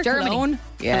where? Germany. Cologne?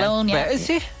 Yeah. Cologne, yeah. Where is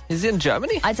he? Is he in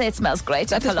Germany? I'd say it smells great.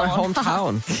 That is my Cologne.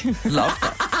 hometown. Love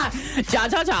that. Ja,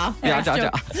 ja, ja. Ja, ja,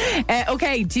 ja.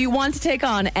 Okay, do you want to take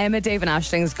on Emma, Dave and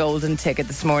Ashling's golden ticket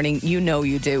this morning? You know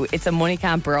you do. It's a money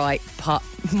can't buy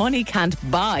money can't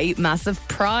buy massive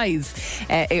prize.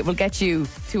 It will get you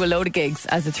to a load of gigs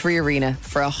as a 3 Arena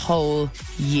for a whole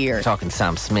year. We're talking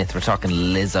Sam Smith, we're talking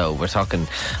Lizzo, we're talking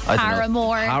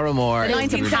Paramore. Paramore.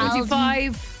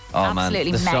 1975. Oh Absolutely man,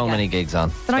 there's so mega. many gigs on.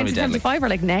 The 1975 are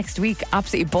like next week.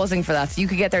 Absolutely buzzing for that. So you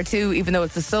could get there too, even though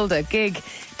it's a sold out gig.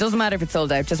 Doesn't matter if it's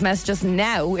sold out. Just message us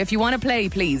now if you want to play,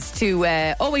 please, to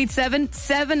 087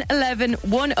 711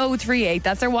 1038.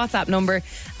 That's our WhatsApp number.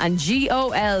 And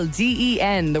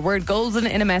GOLDEN, the word golden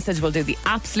in a message, will do the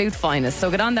absolute finest.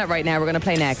 So get on that right now. We're going to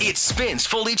play next. It spins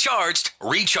fully charged,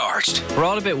 recharged. We're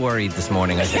all a bit worried this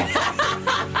morning, I think.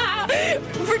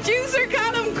 Producer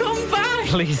Callum, come back.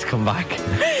 Please come back.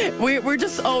 We're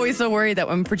just always so worried that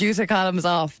when producer Callum's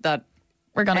off, that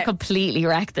We're going to completely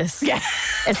wreck this. Yeah.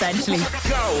 Essentially.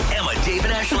 Go. Emma, Dave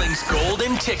and Ashling's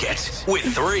golden ticket with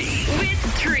 3.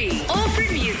 With 3. All for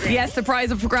music. yes, the prize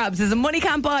up for grabs is a Money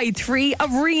Can't Buy 3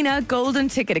 Arena golden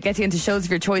ticket. It gets you into shows of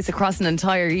your choice across an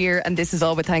entire year, and this is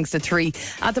all with thanks to 3.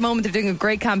 At the moment, they're doing a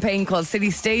great campaign called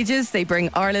City Stages. They bring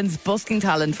Ireland's busking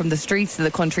talent from the streets to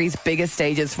the country's biggest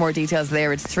stages. For more details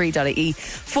there, it's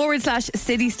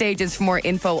 3.ie/City Stages for more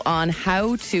info on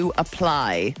how to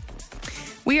apply.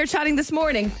 We are chatting this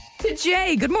morning to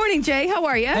Jay. Good morning, Jay. How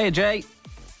are you? Hey, Jay.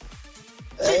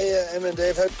 Hey, Emma and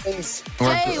Dave, how's things?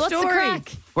 Jay, what's the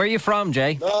crack? Where are you from,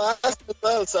 Jay? No, I asked as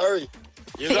well, sorry.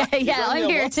 Yeah, I'm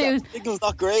here too. Signal's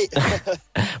not great.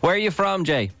 Where are you from,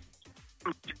 Jay?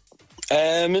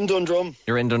 In Dundrum.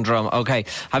 You're in Dundrum. Okay.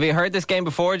 Have you heard this game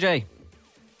before, Jay?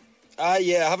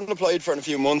 Yeah, I haven't applied for it in a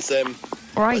few months.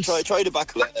 Right. I tried it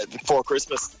back before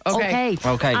Christmas. Okay.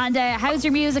 Okay. And how's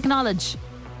your music knowledge?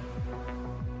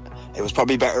 It was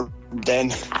probably better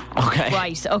then. Okay.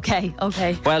 Right, okay.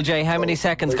 Well, Jay, how many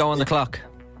seconds go on the clock?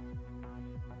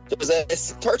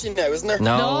 It's 30 now, isn't there?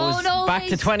 No, it's back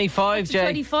to wait. 25, Jay.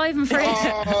 25, I'm afraid.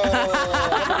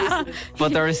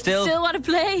 But there is still want to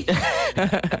play?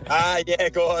 Yeah,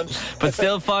 go on. But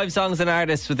still 5 songs and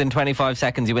artists within 25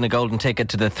 seconds. You win a golden ticket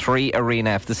to the 3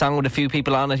 Arena. If the song with a few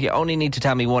people on it, you only need to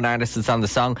tell me one artist that's on the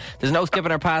song. There's no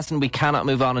skipping or passing. We cannot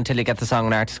move on until you get the song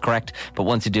and artist correct. But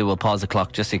once you do, we'll pause the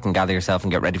clock just so you can gather yourself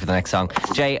and get ready for the next song.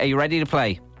 Jay, are you ready to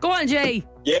play? Go on, Jay.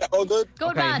 Yeah, all good.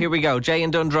 Good Okay, man. here we go. Jay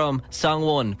and Dundrum, song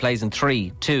 1 plays in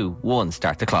 3, 2, 1.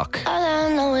 Start the clock. All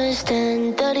I know is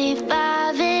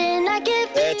 10:35 and I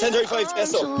get 10:35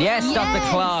 Tiesto. Yes, stop the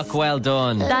clock. Well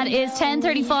done. That is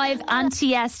 10:35 and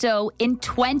Tiesto in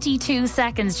 22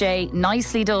 seconds, Jay.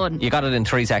 Nicely done. You got it in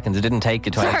 3 seconds. It didn't take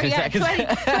you 22 Sorry, seconds.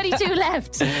 22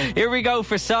 left. Here we go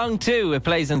for song 2. It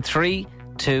plays in 3,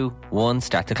 2, 1.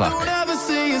 Start the clock.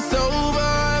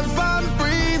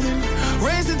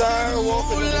 Star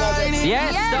Walking in the Magic.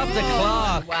 Yes, stop the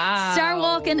clock. Wow. Star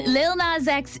Walking, Lil Nas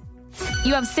X.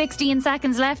 You have 16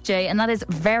 seconds left, Jay, and that is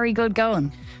very good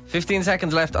going. 15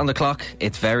 seconds left on the clock.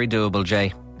 It's very doable,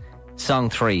 Jay. Song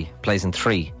 3 plays in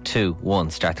 3, 2,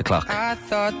 1. Start the clock. I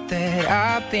thought that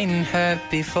I've been hurt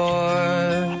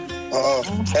before.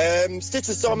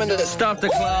 Stitches Storm into this. Stop the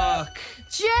clock.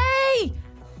 Jay!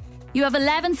 You have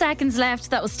 11 seconds left.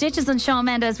 That was Stitches and Shawn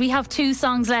Mendes. We have 2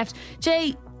 songs left.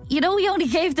 Jay, you know we only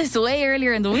gave this away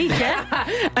earlier in the week, yeah?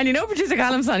 And you know producer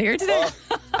Callum's not here today.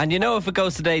 And you know if it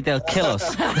goes today, they'll kill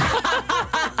us.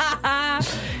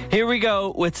 Here we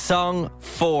go with song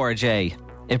 4, Jay.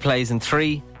 It plays in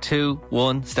 3, 2,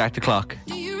 1. Start the clock.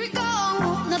 Do you recall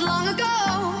not long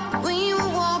ago when you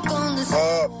would walk on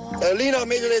the Lena,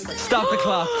 Major Lazer. Stop the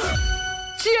clock.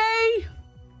 Jay!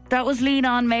 That was Lean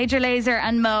On, Major Lazer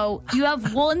and Mo. You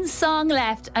have 1 song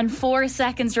left and 4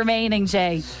 seconds remaining,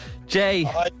 Jay. Jay,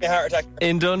 I had a heart attack.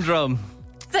 in Dundrum.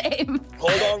 Same.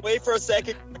 Hold on, wait for a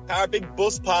second. Car, big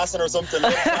bus passing or something.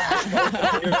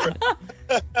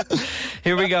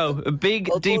 Here we go. A big,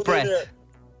 deep breath.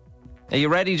 Are you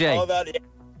ready, Jay? Oh, man, yeah.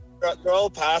 They're all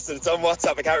passing. It's on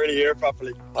WhatsApp. I can't really hear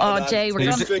properly. Oh, man. Jay, we're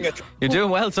Just gonna- doing it. You're doing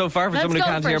well so far for Let's someone who go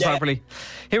can't for hear it. properly.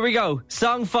 Here we go.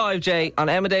 Song 5, Jay, on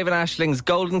Emma, Dave and Ashling's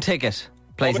golden ticket.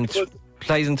 Plays in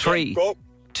 3, Go.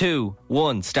 2,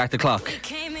 1. Start the clock.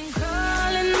 Came in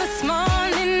crawling this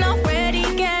morning, already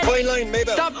getting. Fine line,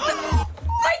 Maybell. Stop. I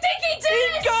think he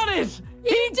did it! Got it.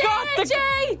 He got did the. it,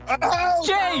 Jay! Oh,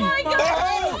 Jay.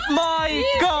 Oh, My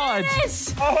God.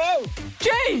 oh.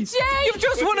 Jay, you've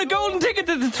just won a golden ticket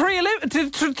to the 3 Arena.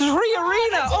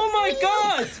 Oh my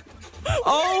God.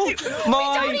 Oh We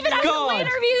my don't even have to God. win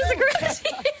our music already.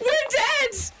 We're dead.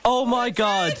 Oh my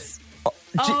God.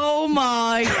 Oh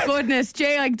my goodness,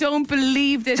 Jay, I don't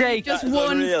believe this. Jay, You just That's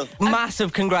won unreal.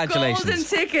 Massive golden congratulations.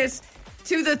 ticket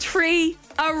to the 3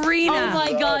 Arena. Oh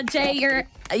my God, Jay, you're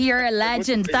a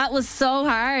legend. That was so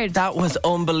hard. That was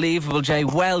unbelievable, Jay.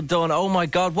 Well done. Oh my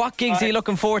God. What gigs are you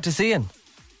looking forward to seeing?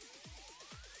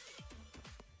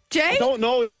 Jay? I don't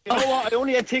know. You know what? I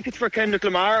only had tickets for Kendrick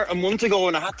Lamar a month ago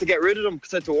and I had to get rid of them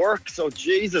because I had to work. So,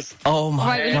 Jesus. Oh,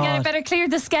 my Right, God. you better clear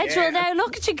the schedule now.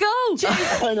 Look at you go.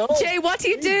 I know. Jay, what do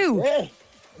you do?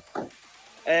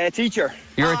 Teacher.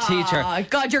 You're a teacher. Oh,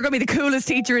 God, you're going to be the coolest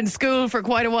teacher in school for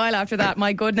quite a while after that.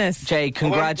 My goodness. Jay,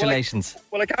 congratulations.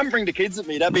 Well, I can't bring the kids with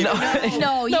me. That'd be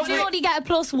No, you do only get a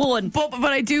 +1.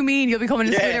 But I do mean you'll be coming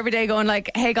to school every day going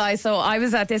like, hey guys, so I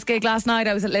was at this gig last night,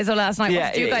 I was at Lizzo last night.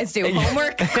 What did you guys do?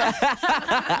 Homework?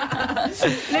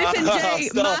 Listen, Jay,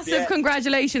 massive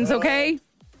congratulations, okay?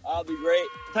 That'll be great.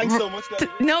 Thanks so much, guys.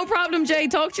 No problem, Jay.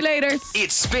 Talk to you later.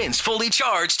 It Spins Fully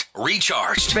Charged,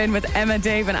 Recharged. Been with Emma,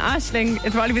 Dave and Aisling.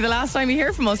 It'll probably be the last time you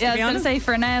hear from us, Yeah, to be I was honest. going to say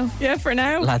for now. Yeah, for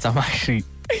now. Lads, I'm actually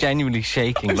genuinely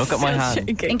shaking. Look at my hand.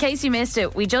 In case you missed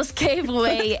it, we just gave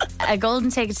away a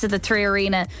golden ticket to the 3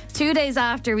 Arena. 2 days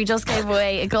after, we just gave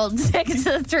away a golden ticket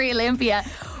to the 3 Olympia.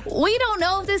 We don't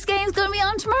know if this game's going to be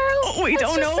on tomorrow. We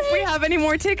don't know if we have any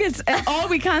more tickets. All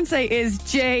we can say is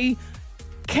Jay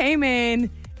came in.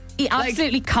 He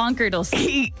absolutely conquered us.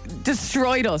 He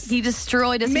destroyed us. He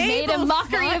destroyed us. He made a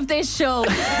mockery of this show.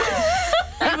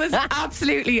 It was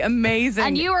absolutely amazing.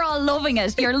 And you are all loving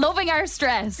it. You're loving our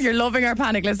stress. You're loving our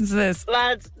panic. Listen to this.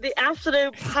 Lads, the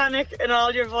absolute panic in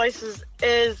all your voices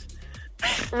is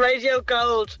radio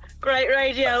gold. Great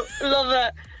radio. Love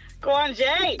it. Go on,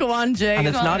 Jay. Go on, Jay. And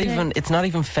it's not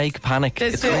even fake panic.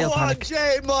 It's real Go panic. on,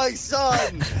 Jay, my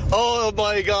son. Oh,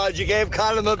 my God. You gave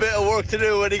Callum a bit of work to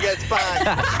do when he gets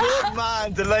back. Good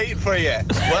man. Delighted for you.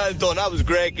 Well done. That was a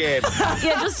great game.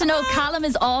 Yeah, just to know, Callum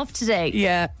is off today.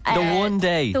 Yeah. The one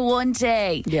day. The one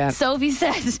day. Yeah. Sophie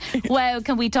said, wow,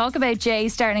 can we talk about Jay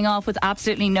starting off with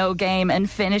absolutely no game and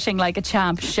finishing like a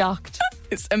champ? Shocked.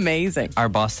 It's amazing. Our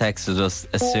boss texted us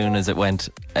as soon as it went,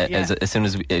 as soon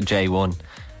as Jay won.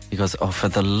 He goes, oh, for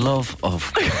the love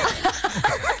of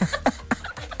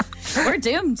We're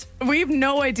doomed. We've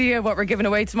no idea what we're giving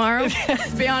away tomorrow,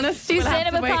 to be honest. Two We'll have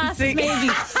to cinema wait and passes, see. maybe.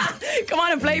 Come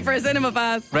on and play for a cinema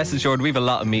pass. Rest assured, we have a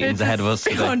lot of meetings ahead of us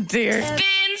today. Oh, dear.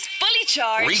 Spins Fully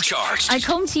Charged. Recharged. I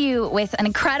come to you with an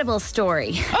incredible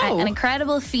story, an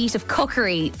incredible feat of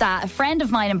cookery that a friend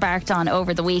of mine embarked on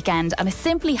over the weekend, and I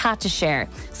simply had to share.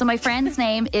 So my friend's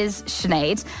name is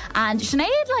Sinead, and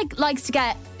Sinead likes to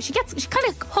get. She kind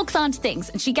of hooks onto things,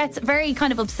 and she gets very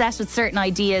kind of obsessed with certain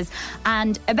ideas.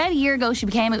 And about a year ago, she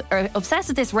became obsessed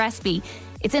with this recipe.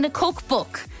 It's in a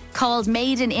cookbook called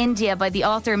Made in India by the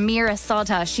author Meera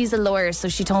Sodha. She's a lawyer, so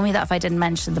she told me that if I didn't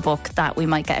mention the book that we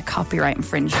might get a copyright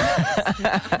infringement.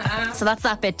 So that's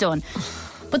that bit done.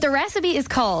 But the recipe is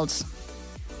called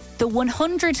the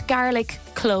 100 garlic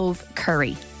clove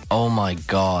curry. Oh my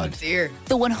God. Dear.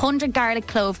 The 100 garlic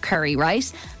clove curry,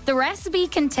 right? The recipe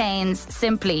contains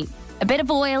simply a bit of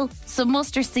oil, some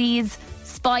mustard seeds,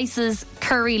 spices,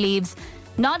 curry leaves,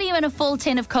 not even a full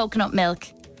tin of coconut milk,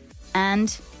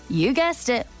 and you guessed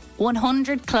it,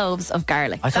 100 cloves of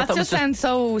garlic. I thought That just sounds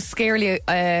so scarily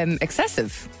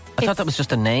excessive. I thought that was just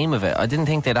the name of it. I didn't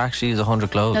think they'd actually use 100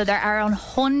 cloves. No, there are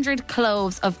 100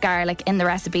 cloves of garlic in the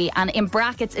recipe, and in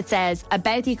brackets it says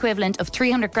about the equivalent of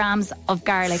 300 grams of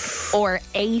garlic or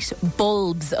 8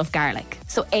 bulbs of garlic.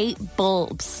 So 8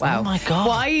 bulbs. Wow. Oh my God.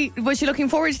 Why was she looking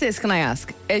forward to this, can I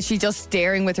ask? Is she just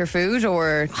daring with her food,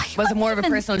 or was it more of a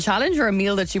personal challenge or a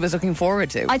meal that she was looking forward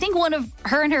to? I think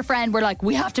her and her friend were like,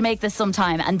 we have to make this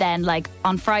sometime. And then like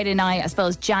on Friday night, I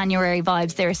suppose January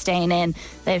vibes, they were staying in.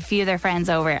 They had a few of their friends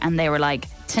over and they were like,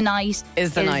 tonight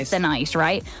is the night,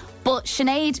 right? But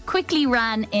Sinead quickly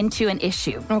ran into an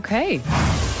issue. Okay.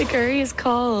 The curry is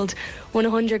called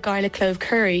 100 garlic clove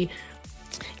curry.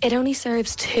 It only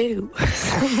serves 2.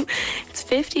 So it's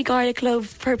 50 garlic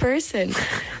cloves per person.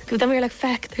 But then we were like,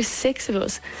 feck, there's 6 of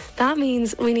us. That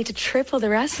means we need to triple the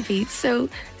recipe. So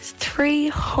it's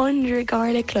 300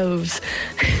 garlic cloves.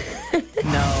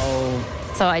 No.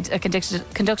 So I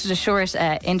conducted a short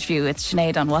interview with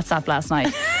Sinead on WhatsApp last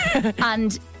night.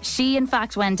 And she, in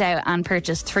fact, went out and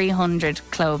purchased 300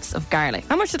 cloves of garlic.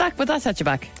 How much would that set you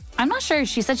back? I'm not sure.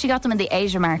 She said she got them in the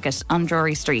Asia Market on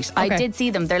Drury Street. Okay. I did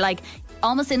see them. They're like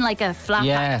almost in like a flat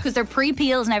pack because they're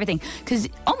pre-peeled and everything. Because,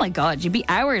 oh my God, you'd be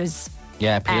hours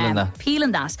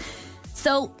peeling that.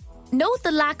 So note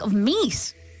the lack of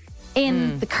meat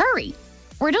in the curry.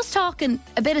 We're just talking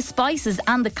a bit of spices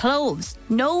and the cloves.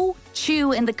 No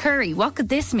chew in the curry. What could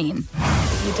this mean?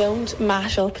 You don't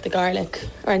mash up the garlic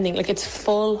or anything. Like, it's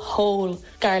full, whole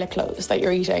garlic cloves that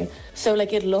you're eating. So,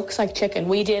 like, it looks like chicken.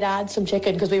 We did add some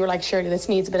chicken because we were like, surely this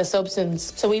needs a bit of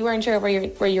substance. So we weren't sure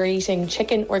where you're eating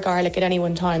chicken or garlic at any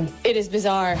one time. It is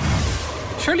bizarre.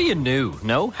 Surely you knew,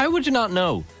 no? How would you not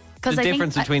know the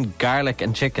difference between garlic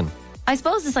and chicken? I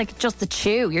suppose it's like just the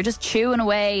chew. You're just chewing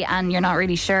away and you're not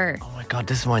really sure. Oh my God,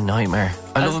 this is my nightmare.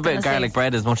 I love a bit of garlic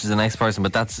bread as much as the next person,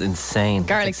 but that's insane.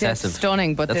 Garlic dip's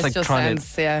stunning, but that's this like just trying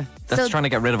sounds, yeah. That's trying to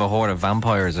get rid of a horde of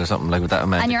vampires or something like with that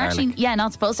amount And of you're garlic. actually,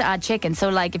 not supposed to add chicken. So,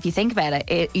 like, if you think about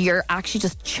it, you're actually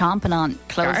just chomping on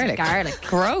cloves of garlic.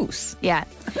 Gross. Yeah.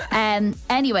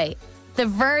 Anyway, the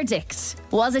verdict.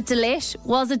 Was it delish?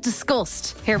 Was it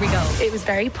disgust? Here we go. It was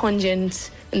very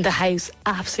pungent and the house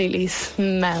absolutely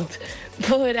smelled.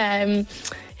 But it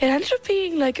ended up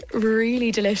being like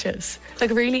really delicious, like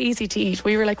really easy to eat.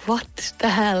 We were like, what the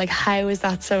hell? Like, how is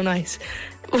that so nice?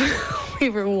 We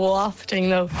were wafting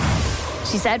though.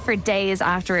 She said for days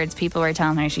afterwards, people were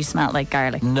telling her she smelled like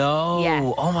garlic. No.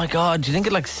 Yeah. Oh my God. Do you think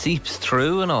it like seeps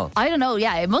through and all? I don't know.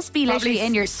 Yeah, it must be literally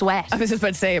in your sweat. I was just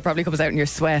about to say it probably comes out in your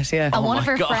sweat. Yeah. And one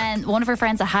of her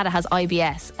friends that had it has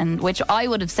IBS, and which I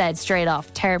would have said straight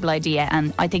off, terrible idea.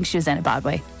 And I think she was in a bad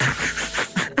way.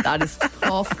 That is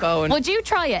tough going. Would you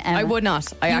try it, Emma? I would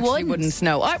not. I actually wouldn't.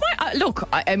 No. Look,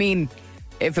 I mean,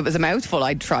 if it was a mouthful,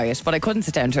 I'd try it, but I couldn't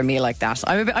sit down to a meal like that.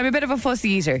 I'm a bit of a fussy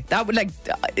eater. That would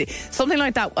something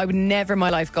like that. I would never in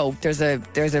my life go. There's a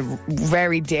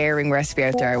very daring recipe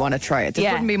out there. I want to try it. This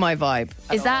wouldn't be my vibe.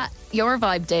 Is that your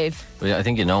vibe, Dave? Well, I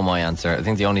think you know my answer. I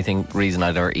think the only reason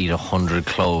I'd ever eat 100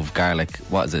 clove garlic,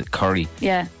 what is it, curry?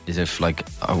 Yeah. Is if like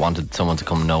I wanted someone to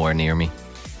come nowhere near me.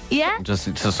 Yeah.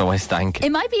 Just so I stank.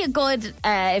 It might be a good,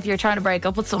 if you're trying to break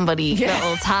up with somebody,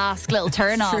 little task, little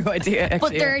turn on. True idea, actually,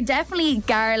 but there are definitely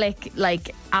garlic,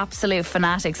 like, absolute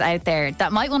fanatics out there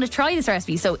that might want to try this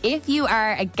recipe. So if you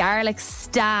are a garlic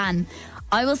stan,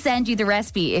 I will send you the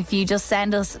recipe if you just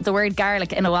send us the word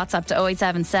garlic in a WhatsApp to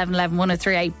 087 711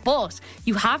 1038. But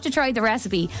you have to try the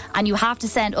recipe and you have to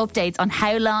send updates on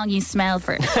how long you smell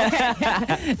for it.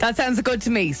 That sounds good to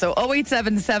me. So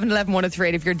 087 711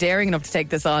 1038. If you're daring enough to take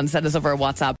this on, send us over a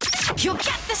WhatsApp. You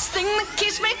got this thing that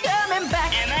keeps me coming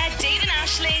back. Emma, Dave and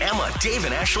Ashling. Emma, Dave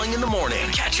and Ashling in the morning.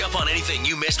 Catch up on anything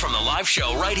you missed from the live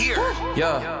show right here.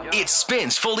 Yeah. It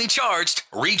spins fully charged,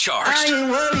 recharged. I ain't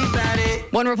worried about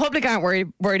it. One Republic aren't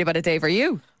worried about it, Dave. Are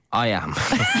you? I am.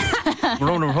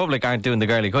 Roman Republic aren't doing the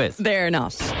girly quiz. They're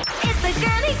not. It's the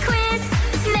girly quiz.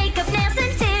 Makeup, nails,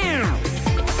 and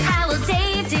tunes. How will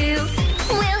Dave do?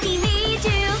 Will he need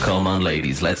you? Come on,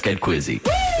 ladies, let's get quizzy.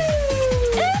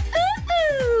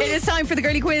 It is time for the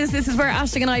girly quiz. This is where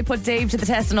Ashling and I put Dave to the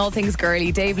test on all things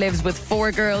girly. Dave lives with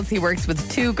 4 girls. He works with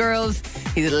 2 girls.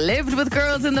 He's lived with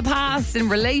girls in the past, in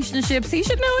relationships. He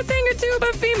should know a thing or two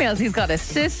about females. He's got a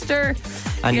sister.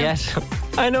 And yet,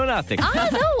 I know nothing. I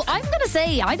don't know. I'm going to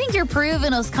say, I think you're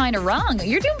proving us kind of wrong.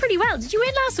 You're doing pretty well. Did you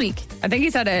win last week? I think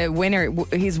he's had a winner.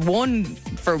 He's won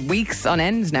for weeks on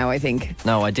end now, I think.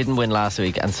 No, I didn't win last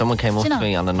week, and someone came up to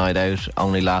me on a night out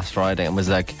only last Friday and was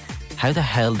like, how the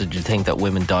hell did you think that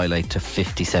women dilate to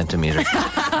 50 centimetres?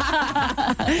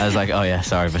 I was like, oh yeah,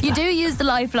 sorry about You that. do use the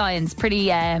lifelines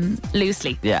pretty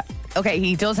loosely. Yeah. Okay,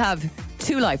 he does have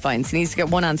 2 lifelines. He needs to get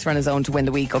one answer on his own to win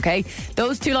the week, okay?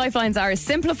 Those 2 lifelines are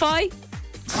simplify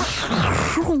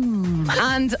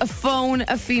and a phone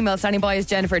a female. Standing by is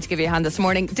Jennifer to give you a hand this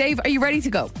morning. Dave, are you ready to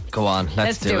go? Go on,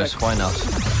 let's do it. Why not?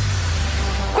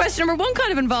 Question number 1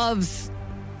 kind of involves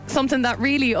something that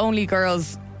really only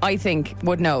girls, I think,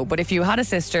 would know. But if you had a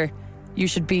sister, you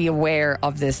should be aware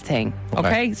of this thing,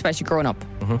 okay? Especially growing up.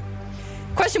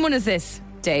 Question 1 is this,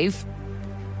 Dave.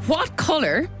 What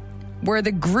colour were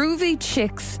the Groovy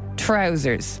Chicks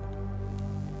trousers?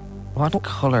 What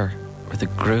colour were the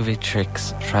Groovy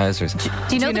Chicks trousers?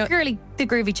 Do you know the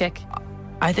groovy chick?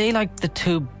 Are they like the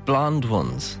 2 blonde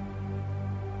ones?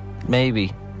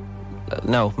 Maybe.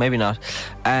 No, maybe not.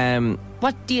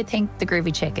 What do you think the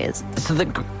groovy chick is? So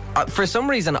for some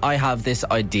reason, I have this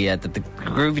idea that the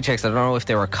Groovy Chicks, I don't know if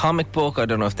they were a comic book, I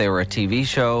don't know if they were a TV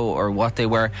show or what they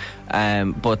were,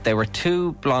 but they were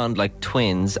 2 blonde like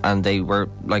twins, and they were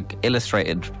like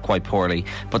illustrated quite poorly,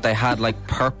 but they had like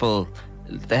purple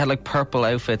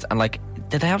outfits, and like,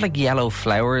 did they have like yellow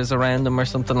flowers around them or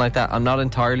something like that? I'm not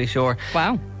entirely sure.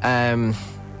 Wow.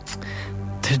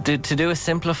 To do a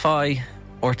simplify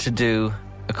or to do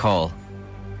a call?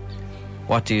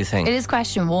 What do you think? It is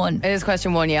question 1. It is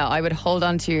question 1, yeah. I would hold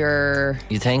on to your...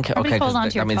 You think? Probably okay, hold on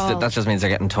to your call. that just means they're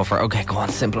getting tougher. Okay, go on,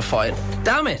 simplify it.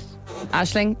 Damn it!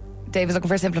 Ashling, Dave is looking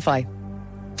for simplify.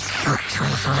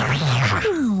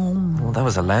 Well, that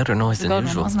was a louder noise than Good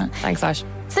usual. one, wasn't it? Thanks, Ash.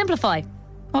 Simplify.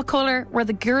 What colour were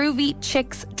the Groovy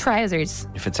Chicks trousers?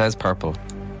 If it says purple.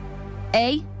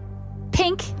 A,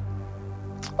 pink,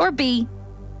 or B,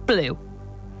 blue?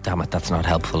 Damn it, that's not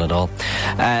helpful at all.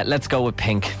 Let's go with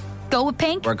pink. Go with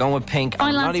pink? We're going with pink.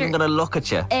 Final I'm not answer. even going to look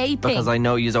at you. A, pink. Because I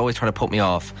know you're always trying to put me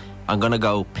off. I'm going to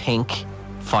go pink.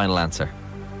 Final answer.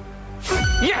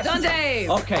 Yes! Done, Dave.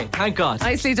 Okay, thank God.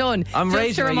 Nicely done. I'm just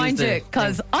raging to I remind used you, it.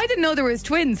 because I didn't know there was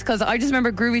twins, because I just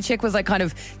remember Groovy Chick was like kind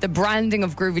of, the branding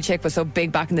of Groovy Chick was so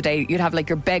big back in the day. You'd have like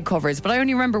your bed covers, but I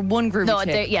only remember one Groovy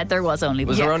Chick. There was only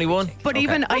Was there only one? But Okay.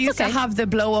 even I used to have the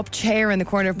blow up chair in the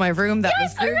corner of my room that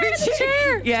was I remember Groovy the Chick.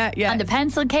 chair. Yeah, yeah. And the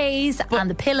pencil case and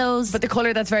the pillows. But the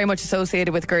colour that's very much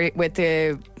associated with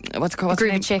the what's it called? What's her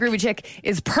Groovy name? Chick. Groovy Chick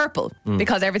is purple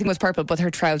because everything was purple, but her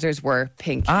trousers were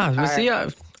pink. Ah, well, see, I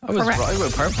was Correct. right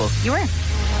with purple. You were.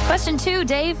 Question 2,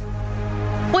 Dave.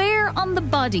 Where on the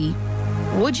body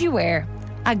would you wear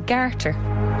a garter?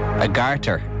 A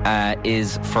garter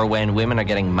is for when women are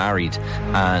getting married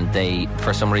and they,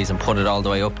 for some reason, put it all the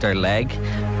way up their leg,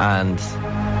 and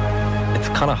it's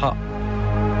kind of hot.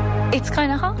 It's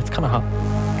kind of hot. It's kind of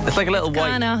hot. It's like a little white.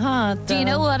 Kind of hot. Do you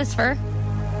know what it's for?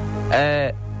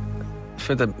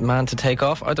 For the man to take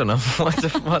off. I don't know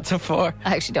what's it for.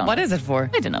 I actually don't What know. is it for?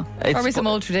 I don't know. It's Probably some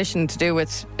old tradition to do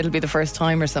with it'll be the first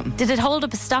time or something. Did it hold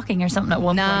up a stocking or something at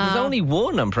one point? There's only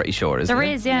one, I'm pretty sure, isn't There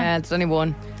it? is, yeah. Yeah, it's only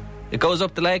one. It goes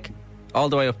up the leg, all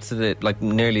the way up to the, like,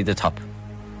 nearly the top.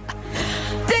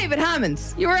 David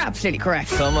Hammonds, you were absolutely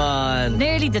correct. Come on.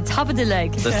 Nearly the top of the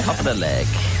leg. The top of the leg.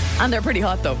 And they're pretty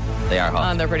hot though. They are hot.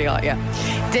 And they're pretty hot, yeah.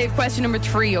 Dave, question number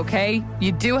 3, okay?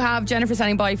 You do have Jennifer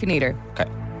standing by if you need her. Okay.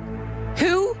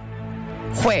 Who,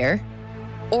 where,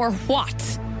 or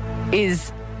what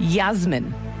is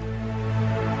Yasmin?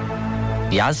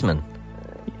 Yasmin.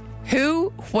 Who,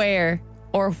 where,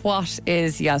 or what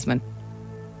is Yasmin?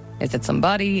 Is it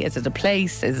somebody? Is it a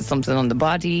place? Is it something on the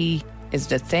body? Is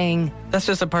it a thing? That's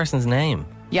just a person's name.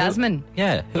 Yasmin.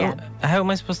 Yeah. How am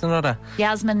I supposed to know that?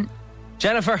 Yasmin.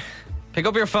 Jennifer, pick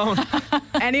up your phone.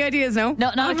 Any ideas? No?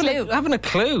 No, not a clue. Having a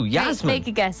clue. Yasmin. Make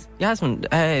a guess. Yasmin,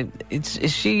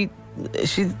 is she,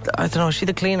 I don't know, is she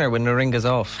the cleaner when the ring is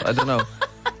off? I don't know.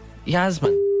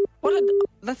 Yasmin.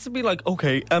 That's to be like,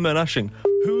 okay, Emma and Ashing,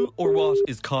 who or what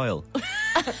is Kyle?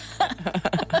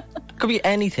 Could be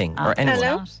anything or anyone.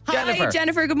 Hello? Jennifer. Hi,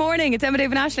 Jennifer. Good morning. It's Emma,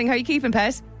 Dave and Aisling. How are you keeping,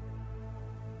 pet?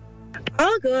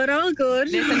 All good, all good.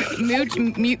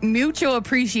 Listen, mucho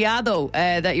apreciado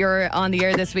that you're on the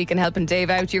air this week and helping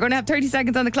Dave out. You're going to have 30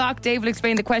 seconds on the clock. Dave will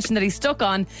explain the question that he's stuck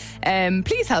on.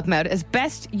 Please help him out as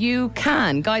best you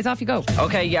can. Guys, off you go.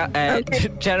 Okay, yeah.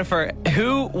 Jennifer,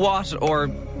 who, what, or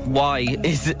why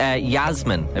is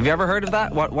Yasmin? Have you ever heard of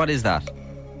that? What is that?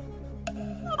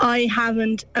 I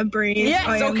haven't a brain. Yes,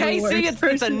 I am okay, the worst see, it's a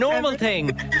person normal ever. thing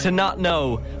to not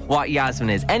know what Yasmin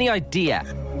is. Any idea?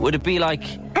 Would it be like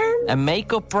a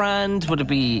makeup brand? Would it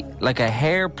be like a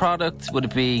hair product? Would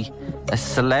it be a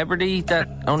celebrity that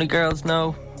only girls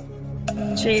know?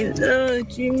 Jeez,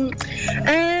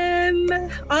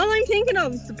 all I'm thinking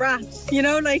of is the Bratz. You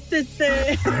know, like the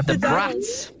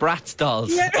dolls. Bratz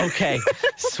dolls. Yeah. Okay,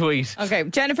 sweet. Okay,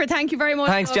 Jennifer, thank you very much.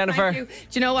 Thanks, Jennifer. Thank you. Do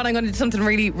you know what? I'm going to do something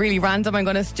really, really random. I'm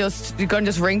going to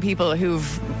just ring people who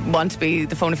want to be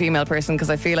the phone a female person because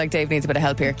I feel like Dave needs a bit of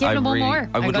help here. Give him one more.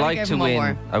 I would gonna like give to him one win.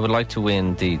 more. I would like to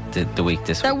win the week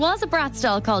this There week. was a Bratz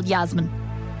doll called Yasmin.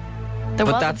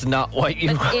 But that's not what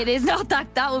you. It is not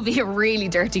that. That would be a really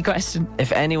dirty question.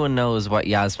 If anyone knows what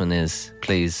Yasmin is,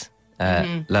 please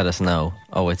let us know.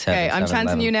 Oh, it's Okay, I'm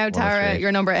chancing you now, Tara.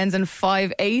 Your number ends in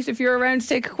 58. If you're around to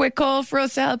take a quick call for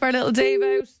us to help our little Dave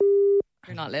out.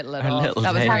 You're not little at Our all. little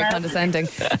That was Dave. very condescending.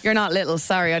 You're not little.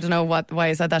 Sorry, I don't know why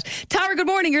I said that. Tara, good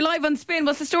morning. You're live on Spin.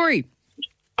 What's the story?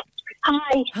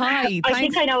 Hi. Hi. I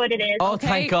think I know what it is. Oh, Okay,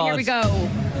 thank God. Here we go.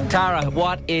 Tara,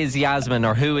 what is Yasmin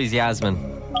or who is Yasmin?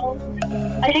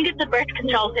 I think it's a birth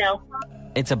control pill.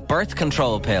 It's a birth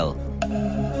control pill.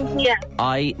 Yeah.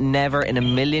 I never in a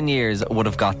million years would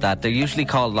have got that. They're usually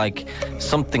called like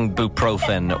something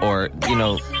buprofen or, you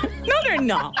know. No, they're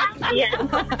not. Yeah.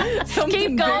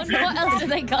 Keep going. What else are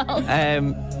they called?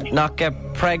 Not get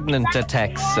pregnant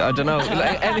attacks. I don't know.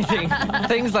 Like anything.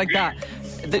 Things like that.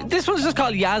 This one's just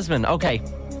called Yasmin. Okay.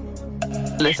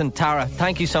 Listen, Tara,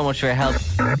 thank you so much for your help.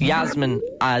 Yasmin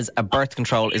as a birth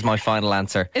control is my final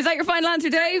answer. Is that your final answer,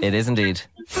 Dave? It is indeed.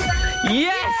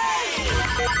 Yes!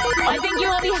 I think you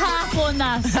only half won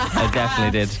that. I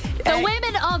definitely did. The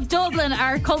women of Dublin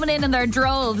are coming in their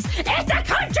droves. It's a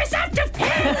contraceptive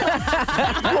pill!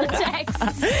 Text.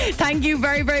 Thank you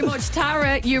very, very much,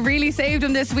 Tara. You really saved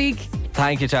him this week.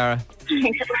 Thank you, Tara.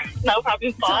 No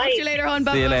problem. Talk Bye. to you later on.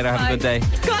 Bye. See you later. Have a good day.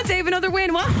 God, Dave, another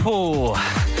win. What? Oh,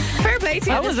 Fair play to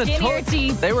you. that was a skinnier tough.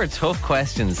 teeth. They were tough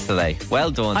questions today.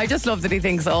 Well done. I just love that he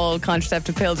thinks all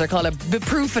contraceptive pills are called a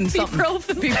buprofen something.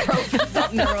 Buprofen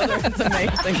something or other. It's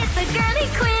amazing. It's the girly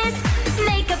quiz.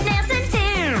 Makeup, nails, and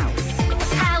do.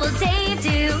 How will Dave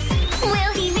do?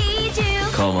 Will he need you?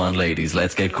 Come on, ladies,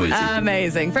 let's get quizzy.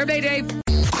 Amazing. Fair play, Dave.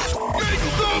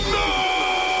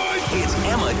 It's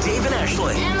Emma, Dave, and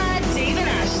Ashling. Emma, Dave, and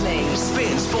Ashling.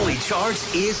 Spins Fully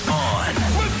Charged is on.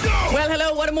 Let's go! Well,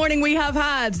 hello, what a morning we have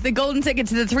had. The golden ticket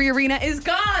to the 3 Arena is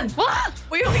gone. What?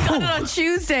 We only got it on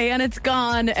Tuesday and it's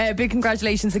gone. Big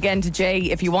congratulations again to Jay.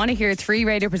 If you want to hear 3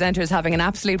 radio presenters having an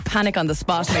absolute panic on the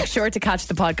spot, make sure to catch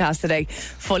the podcast today.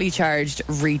 Fully Charged,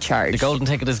 Recharged. The golden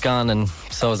ticket is gone and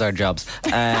so is our jobs.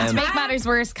 To make matters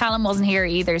worse, Callum wasn't here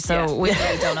either, so we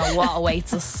really don't know what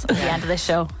awaits us at the end of this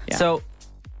show. So,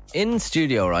 in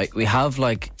studio, right, we have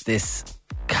like this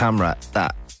camera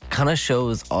that kind of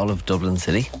shows all of Dublin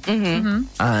City.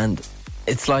 And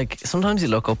it's like, sometimes you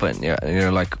look up and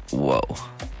you're like, whoa.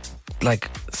 Like,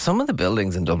 some of the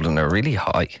buildings in Dublin are really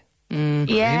high.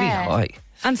 Really high.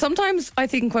 And sometimes I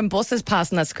think when buses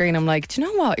pass on that screen, I'm like, do you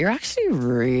know what? You're actually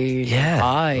really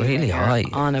high. Really high.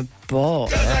 On a bus.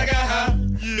 Because I got high.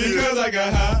 Because I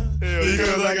got high.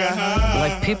 Because I got high.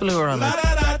 Like people who are on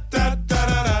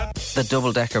the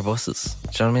double-decker buses. Do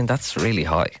you know what I mean? That's really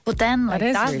high. But then, like,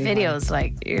 that really video's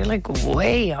like, you're like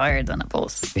way higher than a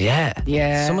bus. Yeah.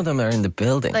 Yeah. Some of them are in the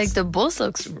buildings. Like, the bus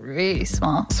looks really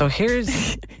small. So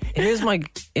here's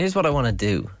what I want to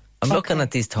do. I'm looking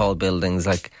at these tall buildings,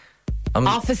 like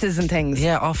offices and things.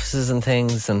 Yeah, offices and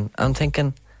things, and I'm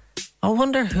thinking, I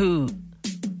wonder who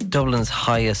Dublin's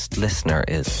highest listener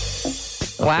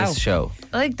is of this show.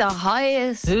 Like the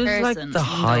highest Who's person. like the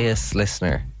highest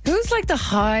listener? Who's like the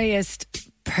highest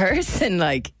person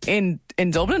like in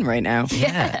Dublin right now?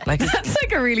 Yeah. Like that's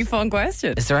like a really fun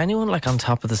question. Is there anyone like on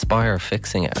top of the spire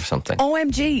fixing it or something?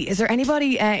 OMG, is there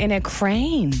anybody in a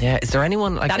crane? Yeah, is there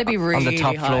anyone like That'd be on really the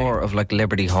top high. floor of like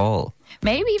Liberty Hall?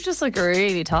 Maybe you've just like a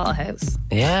really tall house.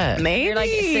 Yeah. Maybe. You're like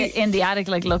sit in the attic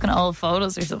like looking at old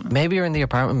photos or something. Maybe you're in the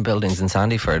apartment buildings in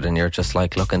Sandyford and you're just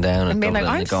like looking down at I mean, Dublin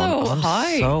like, and going,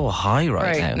 I'm so high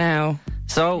right now.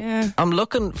 So I'm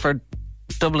looking for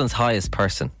Dublin's highest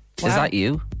person. Is Wow. that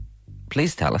you?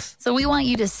 Please tell us. So we want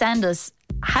you to send us,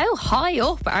 how high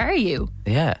up are you?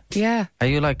 Yeah. Yeah. Are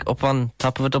you like up on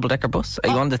top of a double-decker bus? Are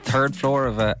you on the 3rd floor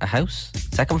of a house?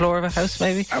 2nd floor of a house,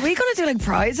 maybe? Are we going to do like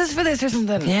prizes for this or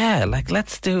something? Yeah, like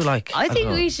let's do like... I think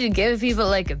don't know. we should give people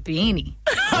like a beanie.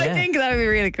 I think that would be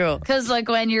really cool. Because like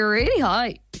when you're really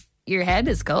high, your head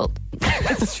is cold.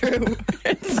 It's true.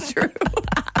 It's true.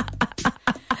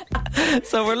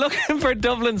 So we're looking for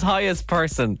Dublin's highest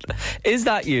person. Is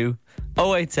that you?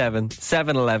 087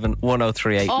 711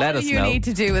 1038. All Let us you know. need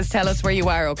to do is tell us where you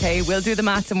are, okay? We'll do the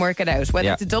maths and work it out.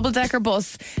 Whether it's a double-decker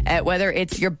bus, whether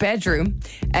it's your bedroom,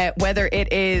 whether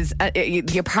it is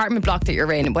the apartment block that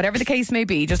you're in, whatever the case may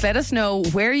be, just let us know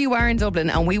where you are in Dublin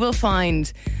and we will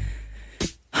find...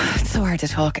 It's so hard to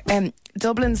talk.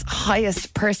 Dublin's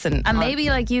highest person. And maybe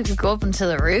like you could go up into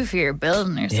the roof of your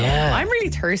building or something. Yeah. I'm really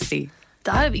thirsty.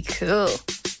 That'd be cool.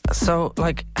 So,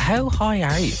 like, how high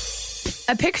are you?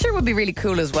 A picture would be really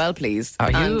cool as well, please. Are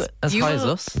you And as you high as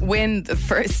will us? Win the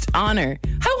first honour.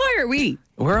 How high are we?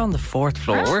 We're on the 4th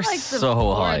floor. We're like the so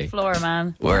fourth high. floor,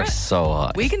 man. We're so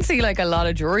high. We can see like a lot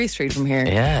of Drury Street from here.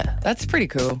 Yeah, That's pretty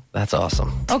cool. that's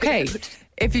awesome. Okay.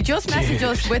 If you just message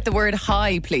us with the word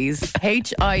hi, please,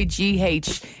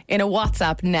 HIGH, in a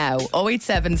WhatsApp now,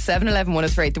 087 711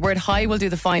 1038. The word hi will do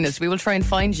the finest. We will try and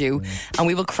find you and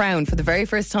we will crown for the very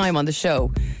first time on the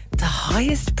show the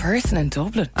highest person in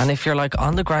Dublin. And if you're like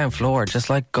on the ground floor,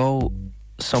 just like go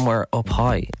somewhere up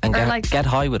high and Or, like, get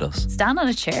high with us. Stand on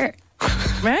a chair.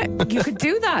 Right? You could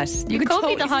do that. You could could be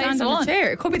totally the highest stand on a one.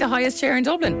 chair. It could be the highest chair in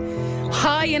Dublin.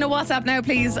 Hi in a WhatsApp now,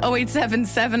 please. 087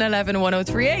 711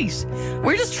 1038.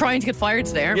 We're just trying to get fired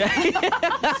today, aren't we?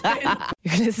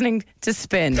 You're listening to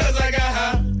Spin. Because I got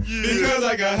high. Because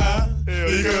I got high.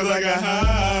 Because I got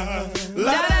high.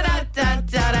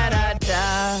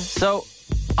 Da-da-da-da-da-da-da. So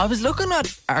I was looking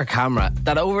at our camera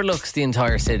that overlooks the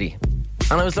entire city,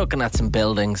 and I was looking at some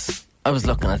buildings. I was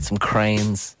looking at some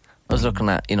cranes. I was looking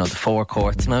at, the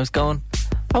forecourts, and I was going,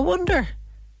 I wonder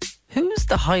who's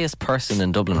the highest person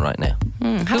in Dublin right now?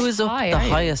 Who is up high the are you?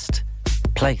 highest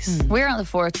place? We're on the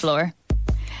 4th floor.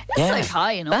 That's like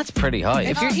high enough. That's pretty high.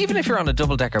 Even if you're on a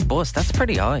double-decker bus, that's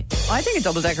pretty high. I think a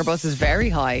double-decker bus is very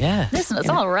high. Yeah. Listen, it's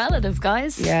all relative,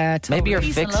 guys. Yeah, totally. Maybe you're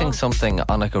Peace and fixing love. something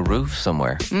on like a roof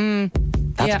somewhere.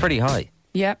 That's Yeah. pretty high.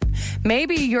 Yep.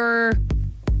 Maybe you're...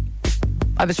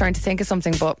 I was trying to think of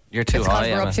something, but You're too it's 'cause high,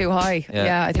 we're Emma. up too high.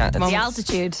 Yeah, I think at the It's The moment.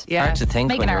 altitude. Yeah. hard to think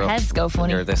Making when our you're up, heads go when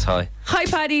funny. you're this high. Hi,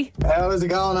 Paddy. How's it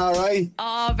going? All right.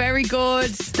 Oh, very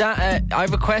good. I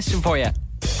have a question for you,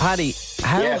 Paddy.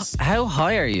 Yes. How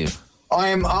high are you?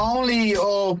 I'm only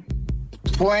up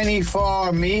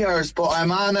 24 meters, but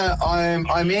I'm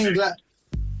in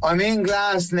I'm in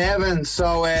Glasnevin,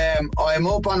 so I'm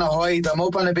up on a height. I'm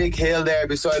up on a big hill there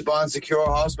beside Bon Secure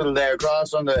Hospital there,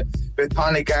 across from the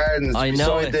Botanic Gardens, I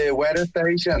know beside the weather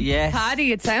station. Yes.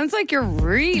 Paddy, it sounds like you're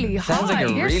really high. Sounds like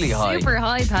you're really high. Super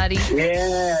high, Paddy.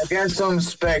 Yeah, get some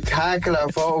spectacular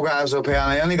photographs up here. And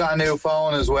I only got a new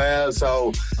phone as well,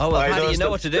 so... Oh, well, I Paddy, just- you know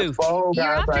what to do. You're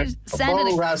after sending a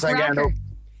photographs I get up. cracker.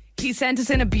 He sent us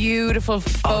in a beautiful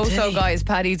photo, guys.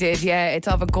 Paddy did, yeah. It's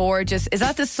of a gorgeous... Is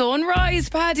that the sunrise,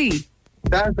 Paddy?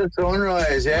 That's the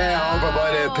sunrise, yeah, over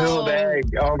by the pool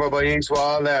bag, over by East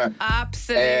Wall there.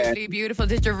 Absolutely beautiful.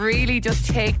 Did you really just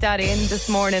take that in this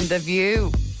morning, the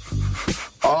view?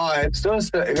 Oh, it's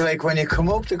just like when you come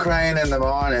up the crane in the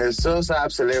morning, it's just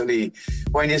absolutely,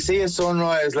 when you see a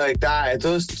sunrise like that, it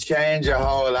does change your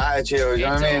whole attitude. You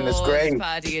know what I mean? It's great.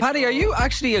 Paddy, are you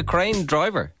actually a crane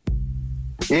driver?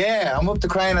 Yeah, I'm up the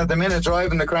crane at the minute,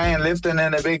 driving the crane, lifting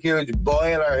in a big, huge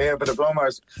boiler here for the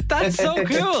plumbers. That's so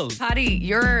cool. Paddy,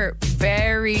 you're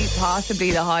very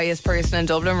possibly the highest person in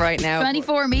Dublin right now.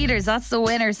 24 metres, that's the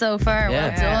winner so far.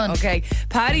 Well done. Okay.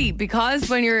 Paddy, because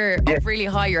when you're up really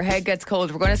high, your head gets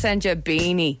cold, we're going to send you a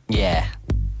beanie. Yeah.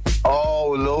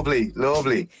 Oh, lovely,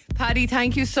 lovely. Paddy,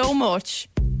 thank you so much.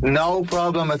 No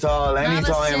problem at all.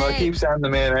 Anytime. I'll keep sending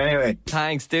them in anyway.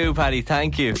 Thanks, Paddy.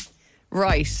 Thank you.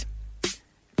 Right.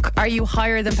 Are you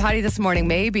higher than Paddy this morning?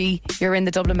 Maybe you're in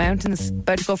the Dublin Mountains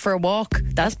about to go for a walk.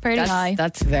 That's pretty high.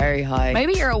 That's very high.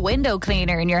 Maybe you're a window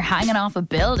cleaner and you're hanging off a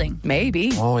building.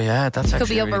 Maybe. Oh, yeah, that's Could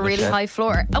be up a really high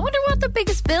floor. I wonder what the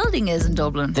biggest building is in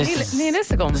Dublin. This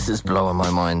is blowing my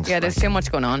mind. Yeah, there's too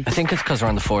much going on. I think it's because we're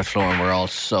on the 4th floor and we're all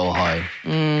so high.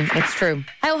 It's true.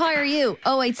 How high are you?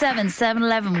 087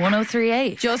 711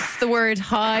 1038. Just the word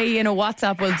high in a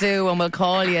WhatsApp will do, and we'll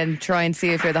call you and try and see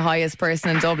if you're the highest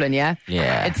person in Dublin, yeah?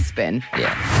 Yeah. It's spin.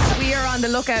 Yeah. We are on the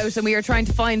lookout and we are trying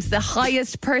to find the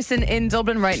highest person in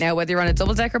Dublin right now, whether you're on a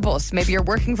double-decker bus, maybe you're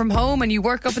working from home and you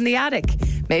work up in the attic,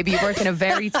 maybe you work in a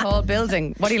very tall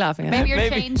building. What are you laughing at? Maybe you're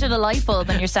changing a light bulb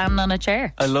and you're standing on a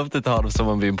chair. I love the thought of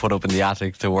someone being put up in the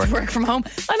attic to work. Work from home.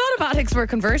 A lot of attics were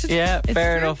converted. Yeah, It's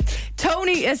fair true. enough.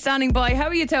 Tony is standing by. How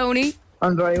are you, Tony?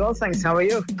 I'm very well, thanks. How are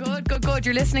you? Good, good, good.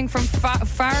 You're listening from far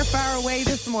away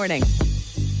this morning.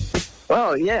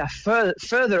 Well, yeah,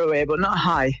 further away, but not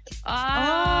high.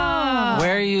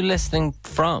 Where are you listening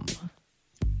from?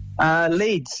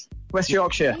 Leeds, West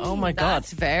Yorkshire. Oh my God.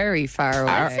 That's very far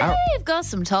away. I'd say you've got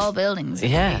some tall buildings.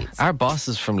 Yeah, our boss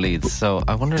is from Leeds, so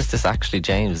I wonder if this actually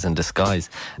James in disguise.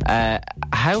 How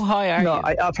high are you? No,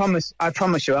 I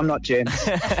promise you, I'm not James.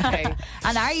 Okay.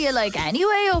 And are you like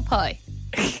anyway up high?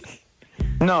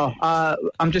 No,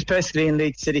 I'm just basically in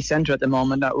Leeds city centre at the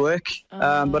moment at work,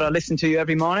 but I listen to you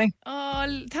every morning.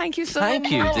 Oh, thank you so Thank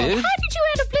much. you, dude. How did you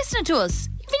end up listening to us?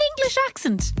 You have an English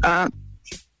accent.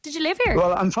 Did you live here?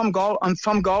 Well, I'm from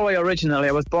Galway originally.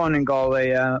 I was born in Galway,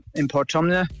 in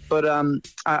Portumna, but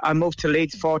I moved to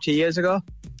Leeds 40 years ago.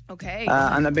 Okay.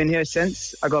 And I've been here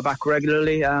since. I go back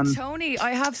regularly. Tony,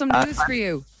 I have some news for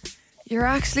you. You're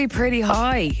actually pretty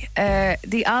high.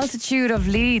 The altitude of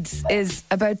Leeds is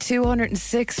about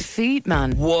 206 feet,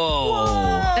 man.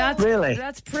 Whoa. Really?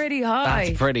 That's pretty high.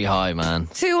 That's pretty high, man.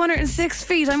 206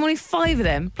 feet. I'm only 5 of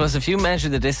them. Plus, if you measure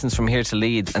the distance from here to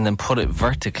Leeds and then put it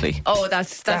vertically. Oh,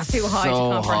 that's too high so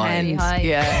to comprehend. high.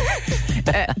 Yeah.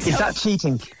 Is that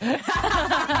cheating?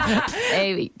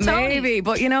 Maybe. Maybe,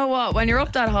 but you know what? When you're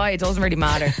up that high, it doesn't really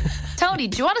matter. Tony,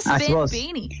 do you want a I spin suppose.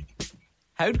 beanie?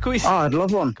 How can we? Oh, I'd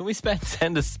love one. Can we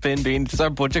send a spin bean? Does our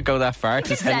budget go that far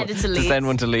to send it to Leeds. send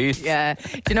one to Leeds? Yeah.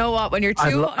 Do you know what? When you're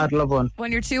I'd love one.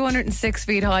 When you're 206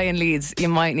 feet high in Leeds, you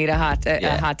might need a hat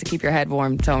to keep your head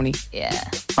warm, Tony. Yeah.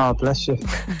 Oh, bless you.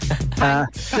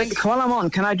 While I'm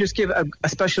on, can I just give a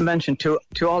special mention to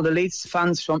all the Leeds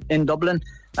fans in Dublin?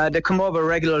 They come over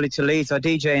regularly to Leeds. I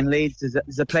DJ in Leeds.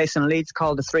 There's a place in Leeds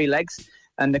called the Three Legs.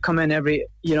 And they come in every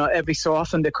so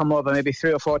often. They come over maybe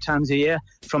 3 or 4 times a year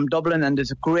from Dublin, and there's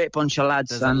a great bunch of lads.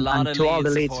 There's And, a lot and of to all the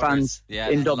Leeds Leeds fans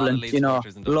supporters. in Dublin,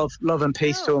 love and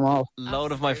peace to them all. A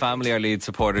load of my family are Leeds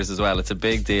supporters as well. It's a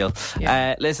big deal.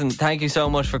 Listen, thank you so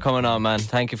much for coming on, man.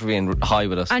 Thank you for being high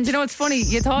with us. And you know what's funny?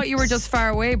 You thought you were just far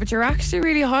away, but you're actually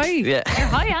really high. Yeah. You're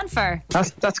high and far.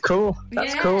 That's cool.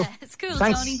 That's cool. It's cool,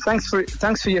 Thanks, Tony.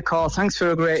 thanks for your call. Thanks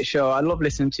for a great show. I love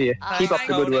listening to you. Keep up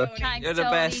the good work. Thanks, You're the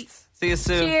Tony. best. See you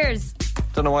soon. Cheers.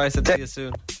 Don't know why I said see you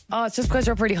soon. Oh, it's just because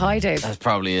you're pretty high, Dave. That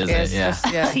probably is Yes, it,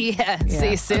 yeah. just- yeah.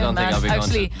 See you soon, I don't think man. I'll be going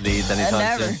Actually, to Leeds anytime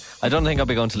never. soon. I don't think I'll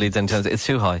be going to Leeds anytime soon. It's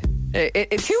too high.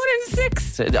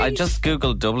 206. So I just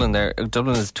googled Dublin there.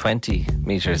 Dublin is 20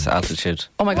 metres altitude.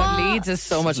 Oh my God, Leeds is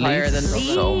so much higher Leeds than is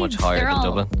Dublin. so much higher than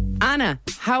Dublin. Anna,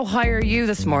 how high are you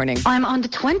this morning? I'm on the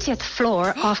 20th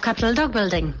floor of Capitol Dog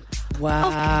Building.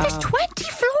 Wow. There's 20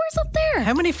 floors up there.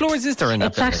 How many floors is there in that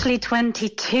It's building? actually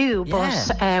 22,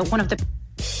 but one of the...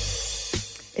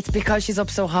 It's because she's up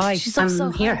so high. She's up so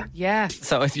here. high. Yeah.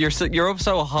 So if you're up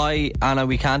so high, Anna,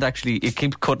 we can't actually. It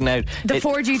keeps cutting out. The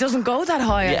 4G doesn't go that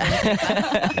high.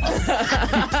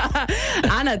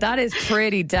 Anna, that is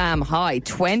pretty damn high.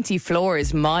 20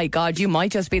 floors. My God, you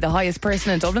might just be the highest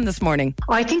person in Dublin this morning.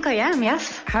 I think I am,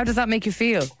 yes. How does that make you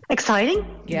feel? Exciting.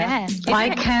 Yeah. I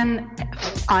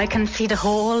can see the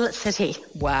whole city.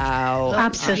 Wow.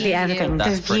 Absolutely everything. The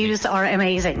That's pretty. views are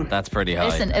amazing. That's pretty high.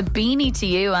 Listen, a beanie to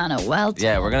you, Anna. Well done.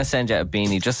 Yeah, we're going to send you a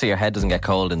beanie just so your head doesn't get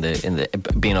cold in the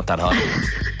being up that high.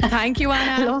 Thank you,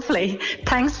 Anna. Lovely.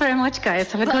 Thanks very much,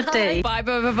 guys. Have a good day. Bye,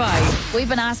 bye, bye, bye. We've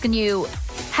been asking you,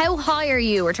 how high are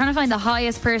you? We're trying to find the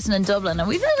highest person in Dublin, and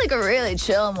we've had like a really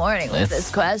chill morning with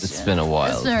this question. It's been a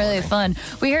while. It's been really fun.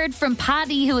 We heard from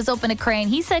Paddy, who was up in a crane.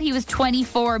 He said he was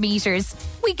 24 metres.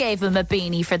 We gave him a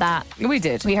beanie for that. We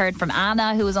did. We heard from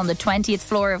Anna, who was on the 20th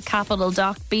floor of Capitol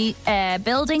Dock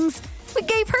buildings. We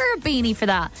gave her a beanie for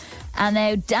that. And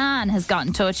now Dan has got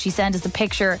in touch. He sent us a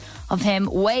picture of him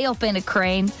way up in a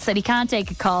crane. Said he can't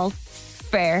take a call.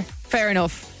 Fair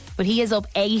enough. But he is up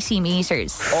 80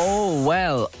 metres. Oh,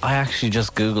 well, I actually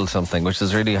just Googled something, which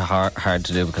is really hard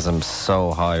to do because I'm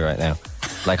so high right now.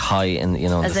 Like high in,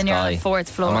 As the in sky. you're on the fourth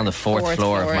floor. I'm on the fourth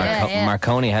floor of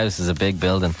Marconi House is a big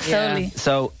building. Totally.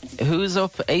 So, who's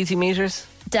up 80 metres?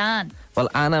 Dan. Well,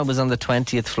 Anna was on the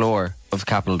 20th floor of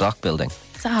Capitol Dock building,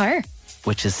 Is that higher?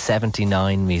 which is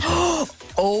 79 metres.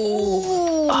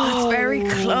 Oh, it's very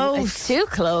close. It's too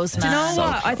close, man. Do you know So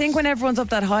what? I think when everyone's up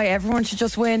that high, everyone should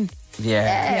just win.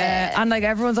 Yeah. And like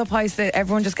everyone's up high, so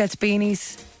everyone just gets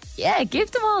beanies. Yeah,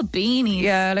 give them all beanies.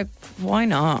 Yeah, like why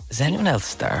not? Is anyone else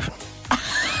starving?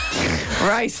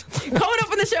 Right. Coming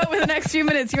up in the show in the next few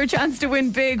minutes, your chance to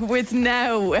win big with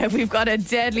Now. We've got a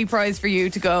deadly prize for you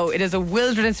to go. It is a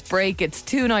wilderness break. It's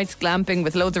 2 nights glamping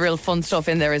with loads of real fun stuff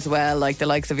in there as well, like the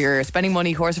likes of your spending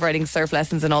money, horse riding, surf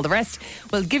lessons and all the rest.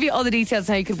 We'll give you all the details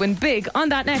on how you could win big on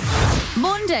that next.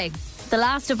 Monday, The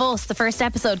Last of Us, the first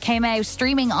episode came out,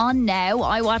 streaming on Now.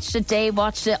 I watched it, Dave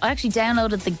watched it. I actually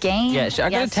downloaded the game. Yeah, I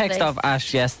got a text off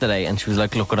Ash yesterday and she was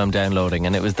like, look what I'm downloading.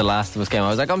 And it was The Last of Us game. I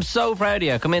was like, I'm so proud of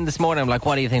you. I come in this morning, I'm like,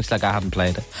 what do you think? She's like, I haven't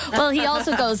played it. Well, he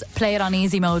also goes, play it on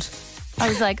easy mode. I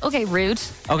was like, okay, rude.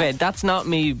 Okay, that's not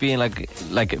me being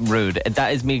like rude.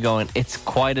 That is me going, it's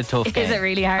quite a tough game. Is it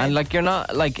really hard? And like, you're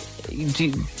not like,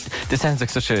 this sounds like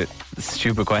such a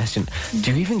stupid question.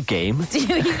 Do you even game? Do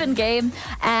you even game?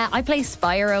 I play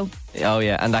Spyro. Oh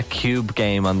yeah, and that Cube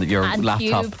game on your And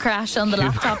laptop. Cube Crash on the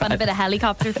laptop and a bit of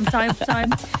helicopter from time to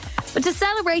time. But to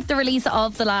celebrate the release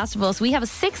of The Last of Us, we have a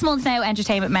 6-month Now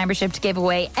entertainment membership to give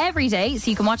away every day, so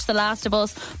you can watch The Last of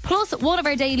Us. Plus, one of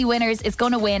our daily winners is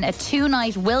going to win a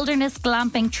 2-night wilderness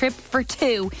glamping trip for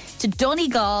 2 to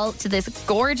Donegal, to this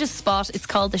gorgeous spot. It's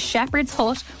called the Shepherd's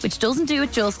Hut, which doesn't do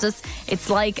it justice. It's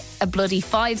like a bloody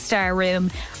 5-star room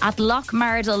at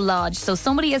Lochmardle Lodge. So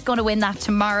somebody is going to win that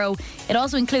tomorrow. It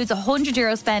also includes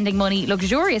 €100 spending money,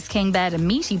 luxurious king bed, a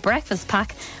meaty breakfast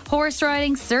pack, horse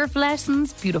riding, surf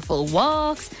lessons, beautiful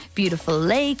walks, beautiful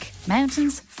lake,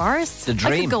 mountains, forests. The I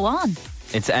dream. could go on.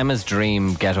 It's Emma's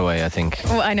dream getaway, I think.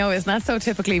 Oh, I know, isn't that so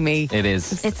typically me? It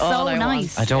is. It's all so I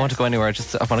nice. I don't want to go anywhere.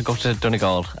 I want to go to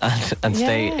Donegal and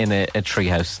stay Yeah. in a tree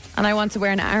house. And I want to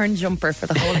wear an Aaron jumper for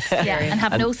the whole experience. Yeah, and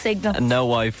have no signal. And no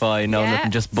Wi-Fi, no Yeah,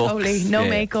 nothing, just books. Totally. No Yeah.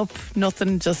 makeup,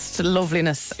 nothing, just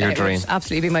loveliness. Your It dream. would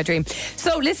absolutely be my dream.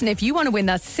 So listen, if you want to win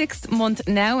that 6-month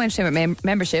Now entertainment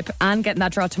membership and get in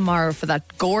that draw tomorrow for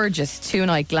that gorgeous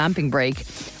 2-night glamping break,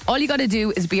 all you got to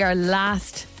do is be our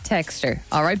last texter,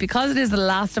 all right? Because it is The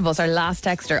Last of Us, our last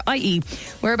texter, i.e.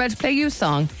 we're about to play you a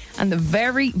song, and the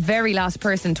very, very last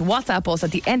person to WhatsApp us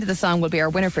at the end of the song will be our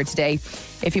winner for today.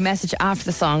 If you message after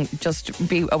the song, just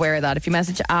be aware of that. If you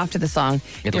message after the song,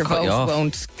 It'll your cut vote you off.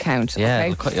 won't count. Yeah, okay?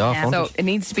 it'll cut you off, won't So it? it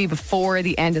needs to be before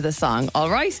the end of the song, all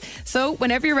right? So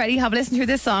whenever you're ready, have a listen to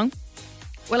this song.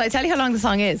 Will I tell you how long the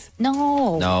song is?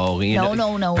 No.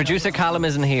 No. Producer Callum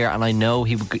isn't here, and I know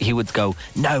he would go,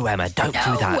 no, Emma, don't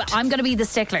do that. I'm going to be the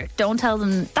stickler. Don't tell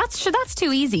them. That's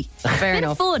too easy. Fair Bit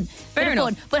enough. of fun. Fair Bit of enough.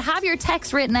 fun. But have your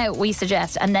text written out, we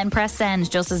suggest, and then press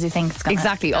send just as you think it's going to.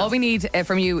 Exactly. All we need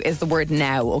from you is the word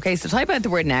now. Okay, so type out the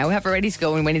word now, have it ready to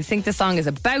go, and when you think the song is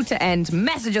about to end,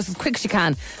 message us as quick as you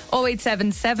can.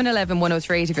 087 711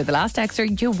 1038. If you're the last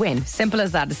texter, you win. Simple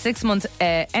as that. A 6-month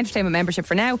entertainment membership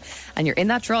for Now, and you're in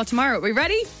that draw tomorrow. Are we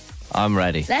ready? I'm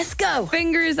ready. Let's go.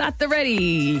 Fingers at the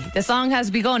ready. The song has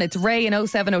begun. It's Ray and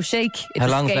 070 Shake. It's How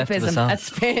long's left of the escapism song? at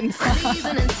Spins.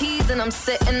 Teasing and teasing, I'm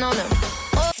sitting on him.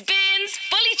 Spins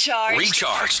fully charged.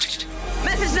 Recharged.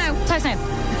 Message now. Text now.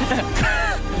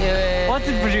 What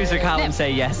did producer Callum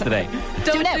say yesterday?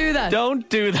 Don't do that. Don't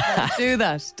do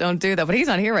that. Don't do that. But he's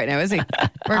not here right now, is he?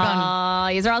 We're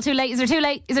gone. These are all too late. Is it too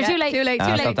late? Is it too late? Too late. Too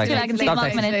late. stop that, Too late. I can see stop the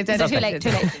that. minute. Is it too late? Too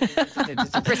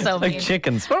late. For so Like many.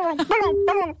 chickens.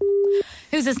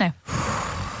 Who's this now?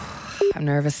 I'm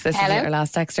nervous. This Hello? is our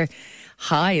last texter.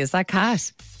 Hi, is that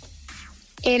Kat?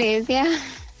 It is, yeah.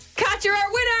 Kat, you're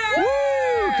our winner!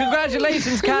 Woo!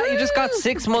 Congratulations, Kat. You just got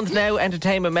 6 months now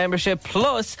entertainment membership.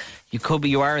 Plus,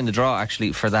 you are in the draw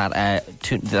actually for that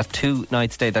 2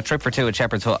 night stay, that trip for two at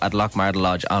Shepherd's Hut at Lochmartle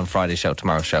Lodge on Friday's show,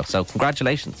 tomorrow's show. So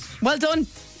congratulations. Well done.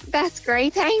 That's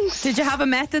great, thanks. Did you have a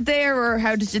method there, or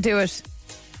how did you do it?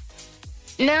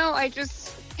 No, I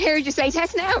just heard you say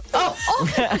text now.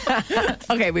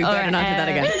 Okay, we better not do that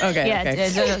again. Okay, Yeah.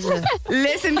 okay.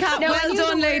 Listen, Kat, No, I well knew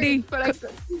done, the lady. words, but I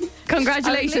was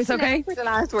Congratulations, listening okay? for the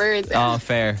last words. Oh,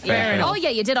 fair enough. Oh, yeah,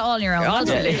 you did it all on your own. Well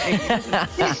done.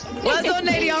 Well done,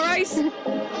 lady, all right?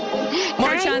 More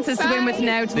Thanks, chances to win with bye.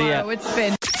 Now tomorrow with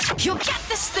Spin. You'll get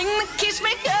this thing that keeps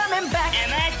me coming back.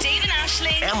 Emma, Dave and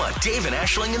Ashling. Emma, Dave, and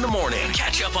Ashling in the morning.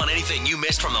 Catch up on anything you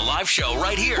missed from the live show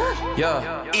right here.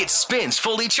 Yeah. It Spins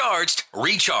Fully Charged,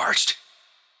 Recharged.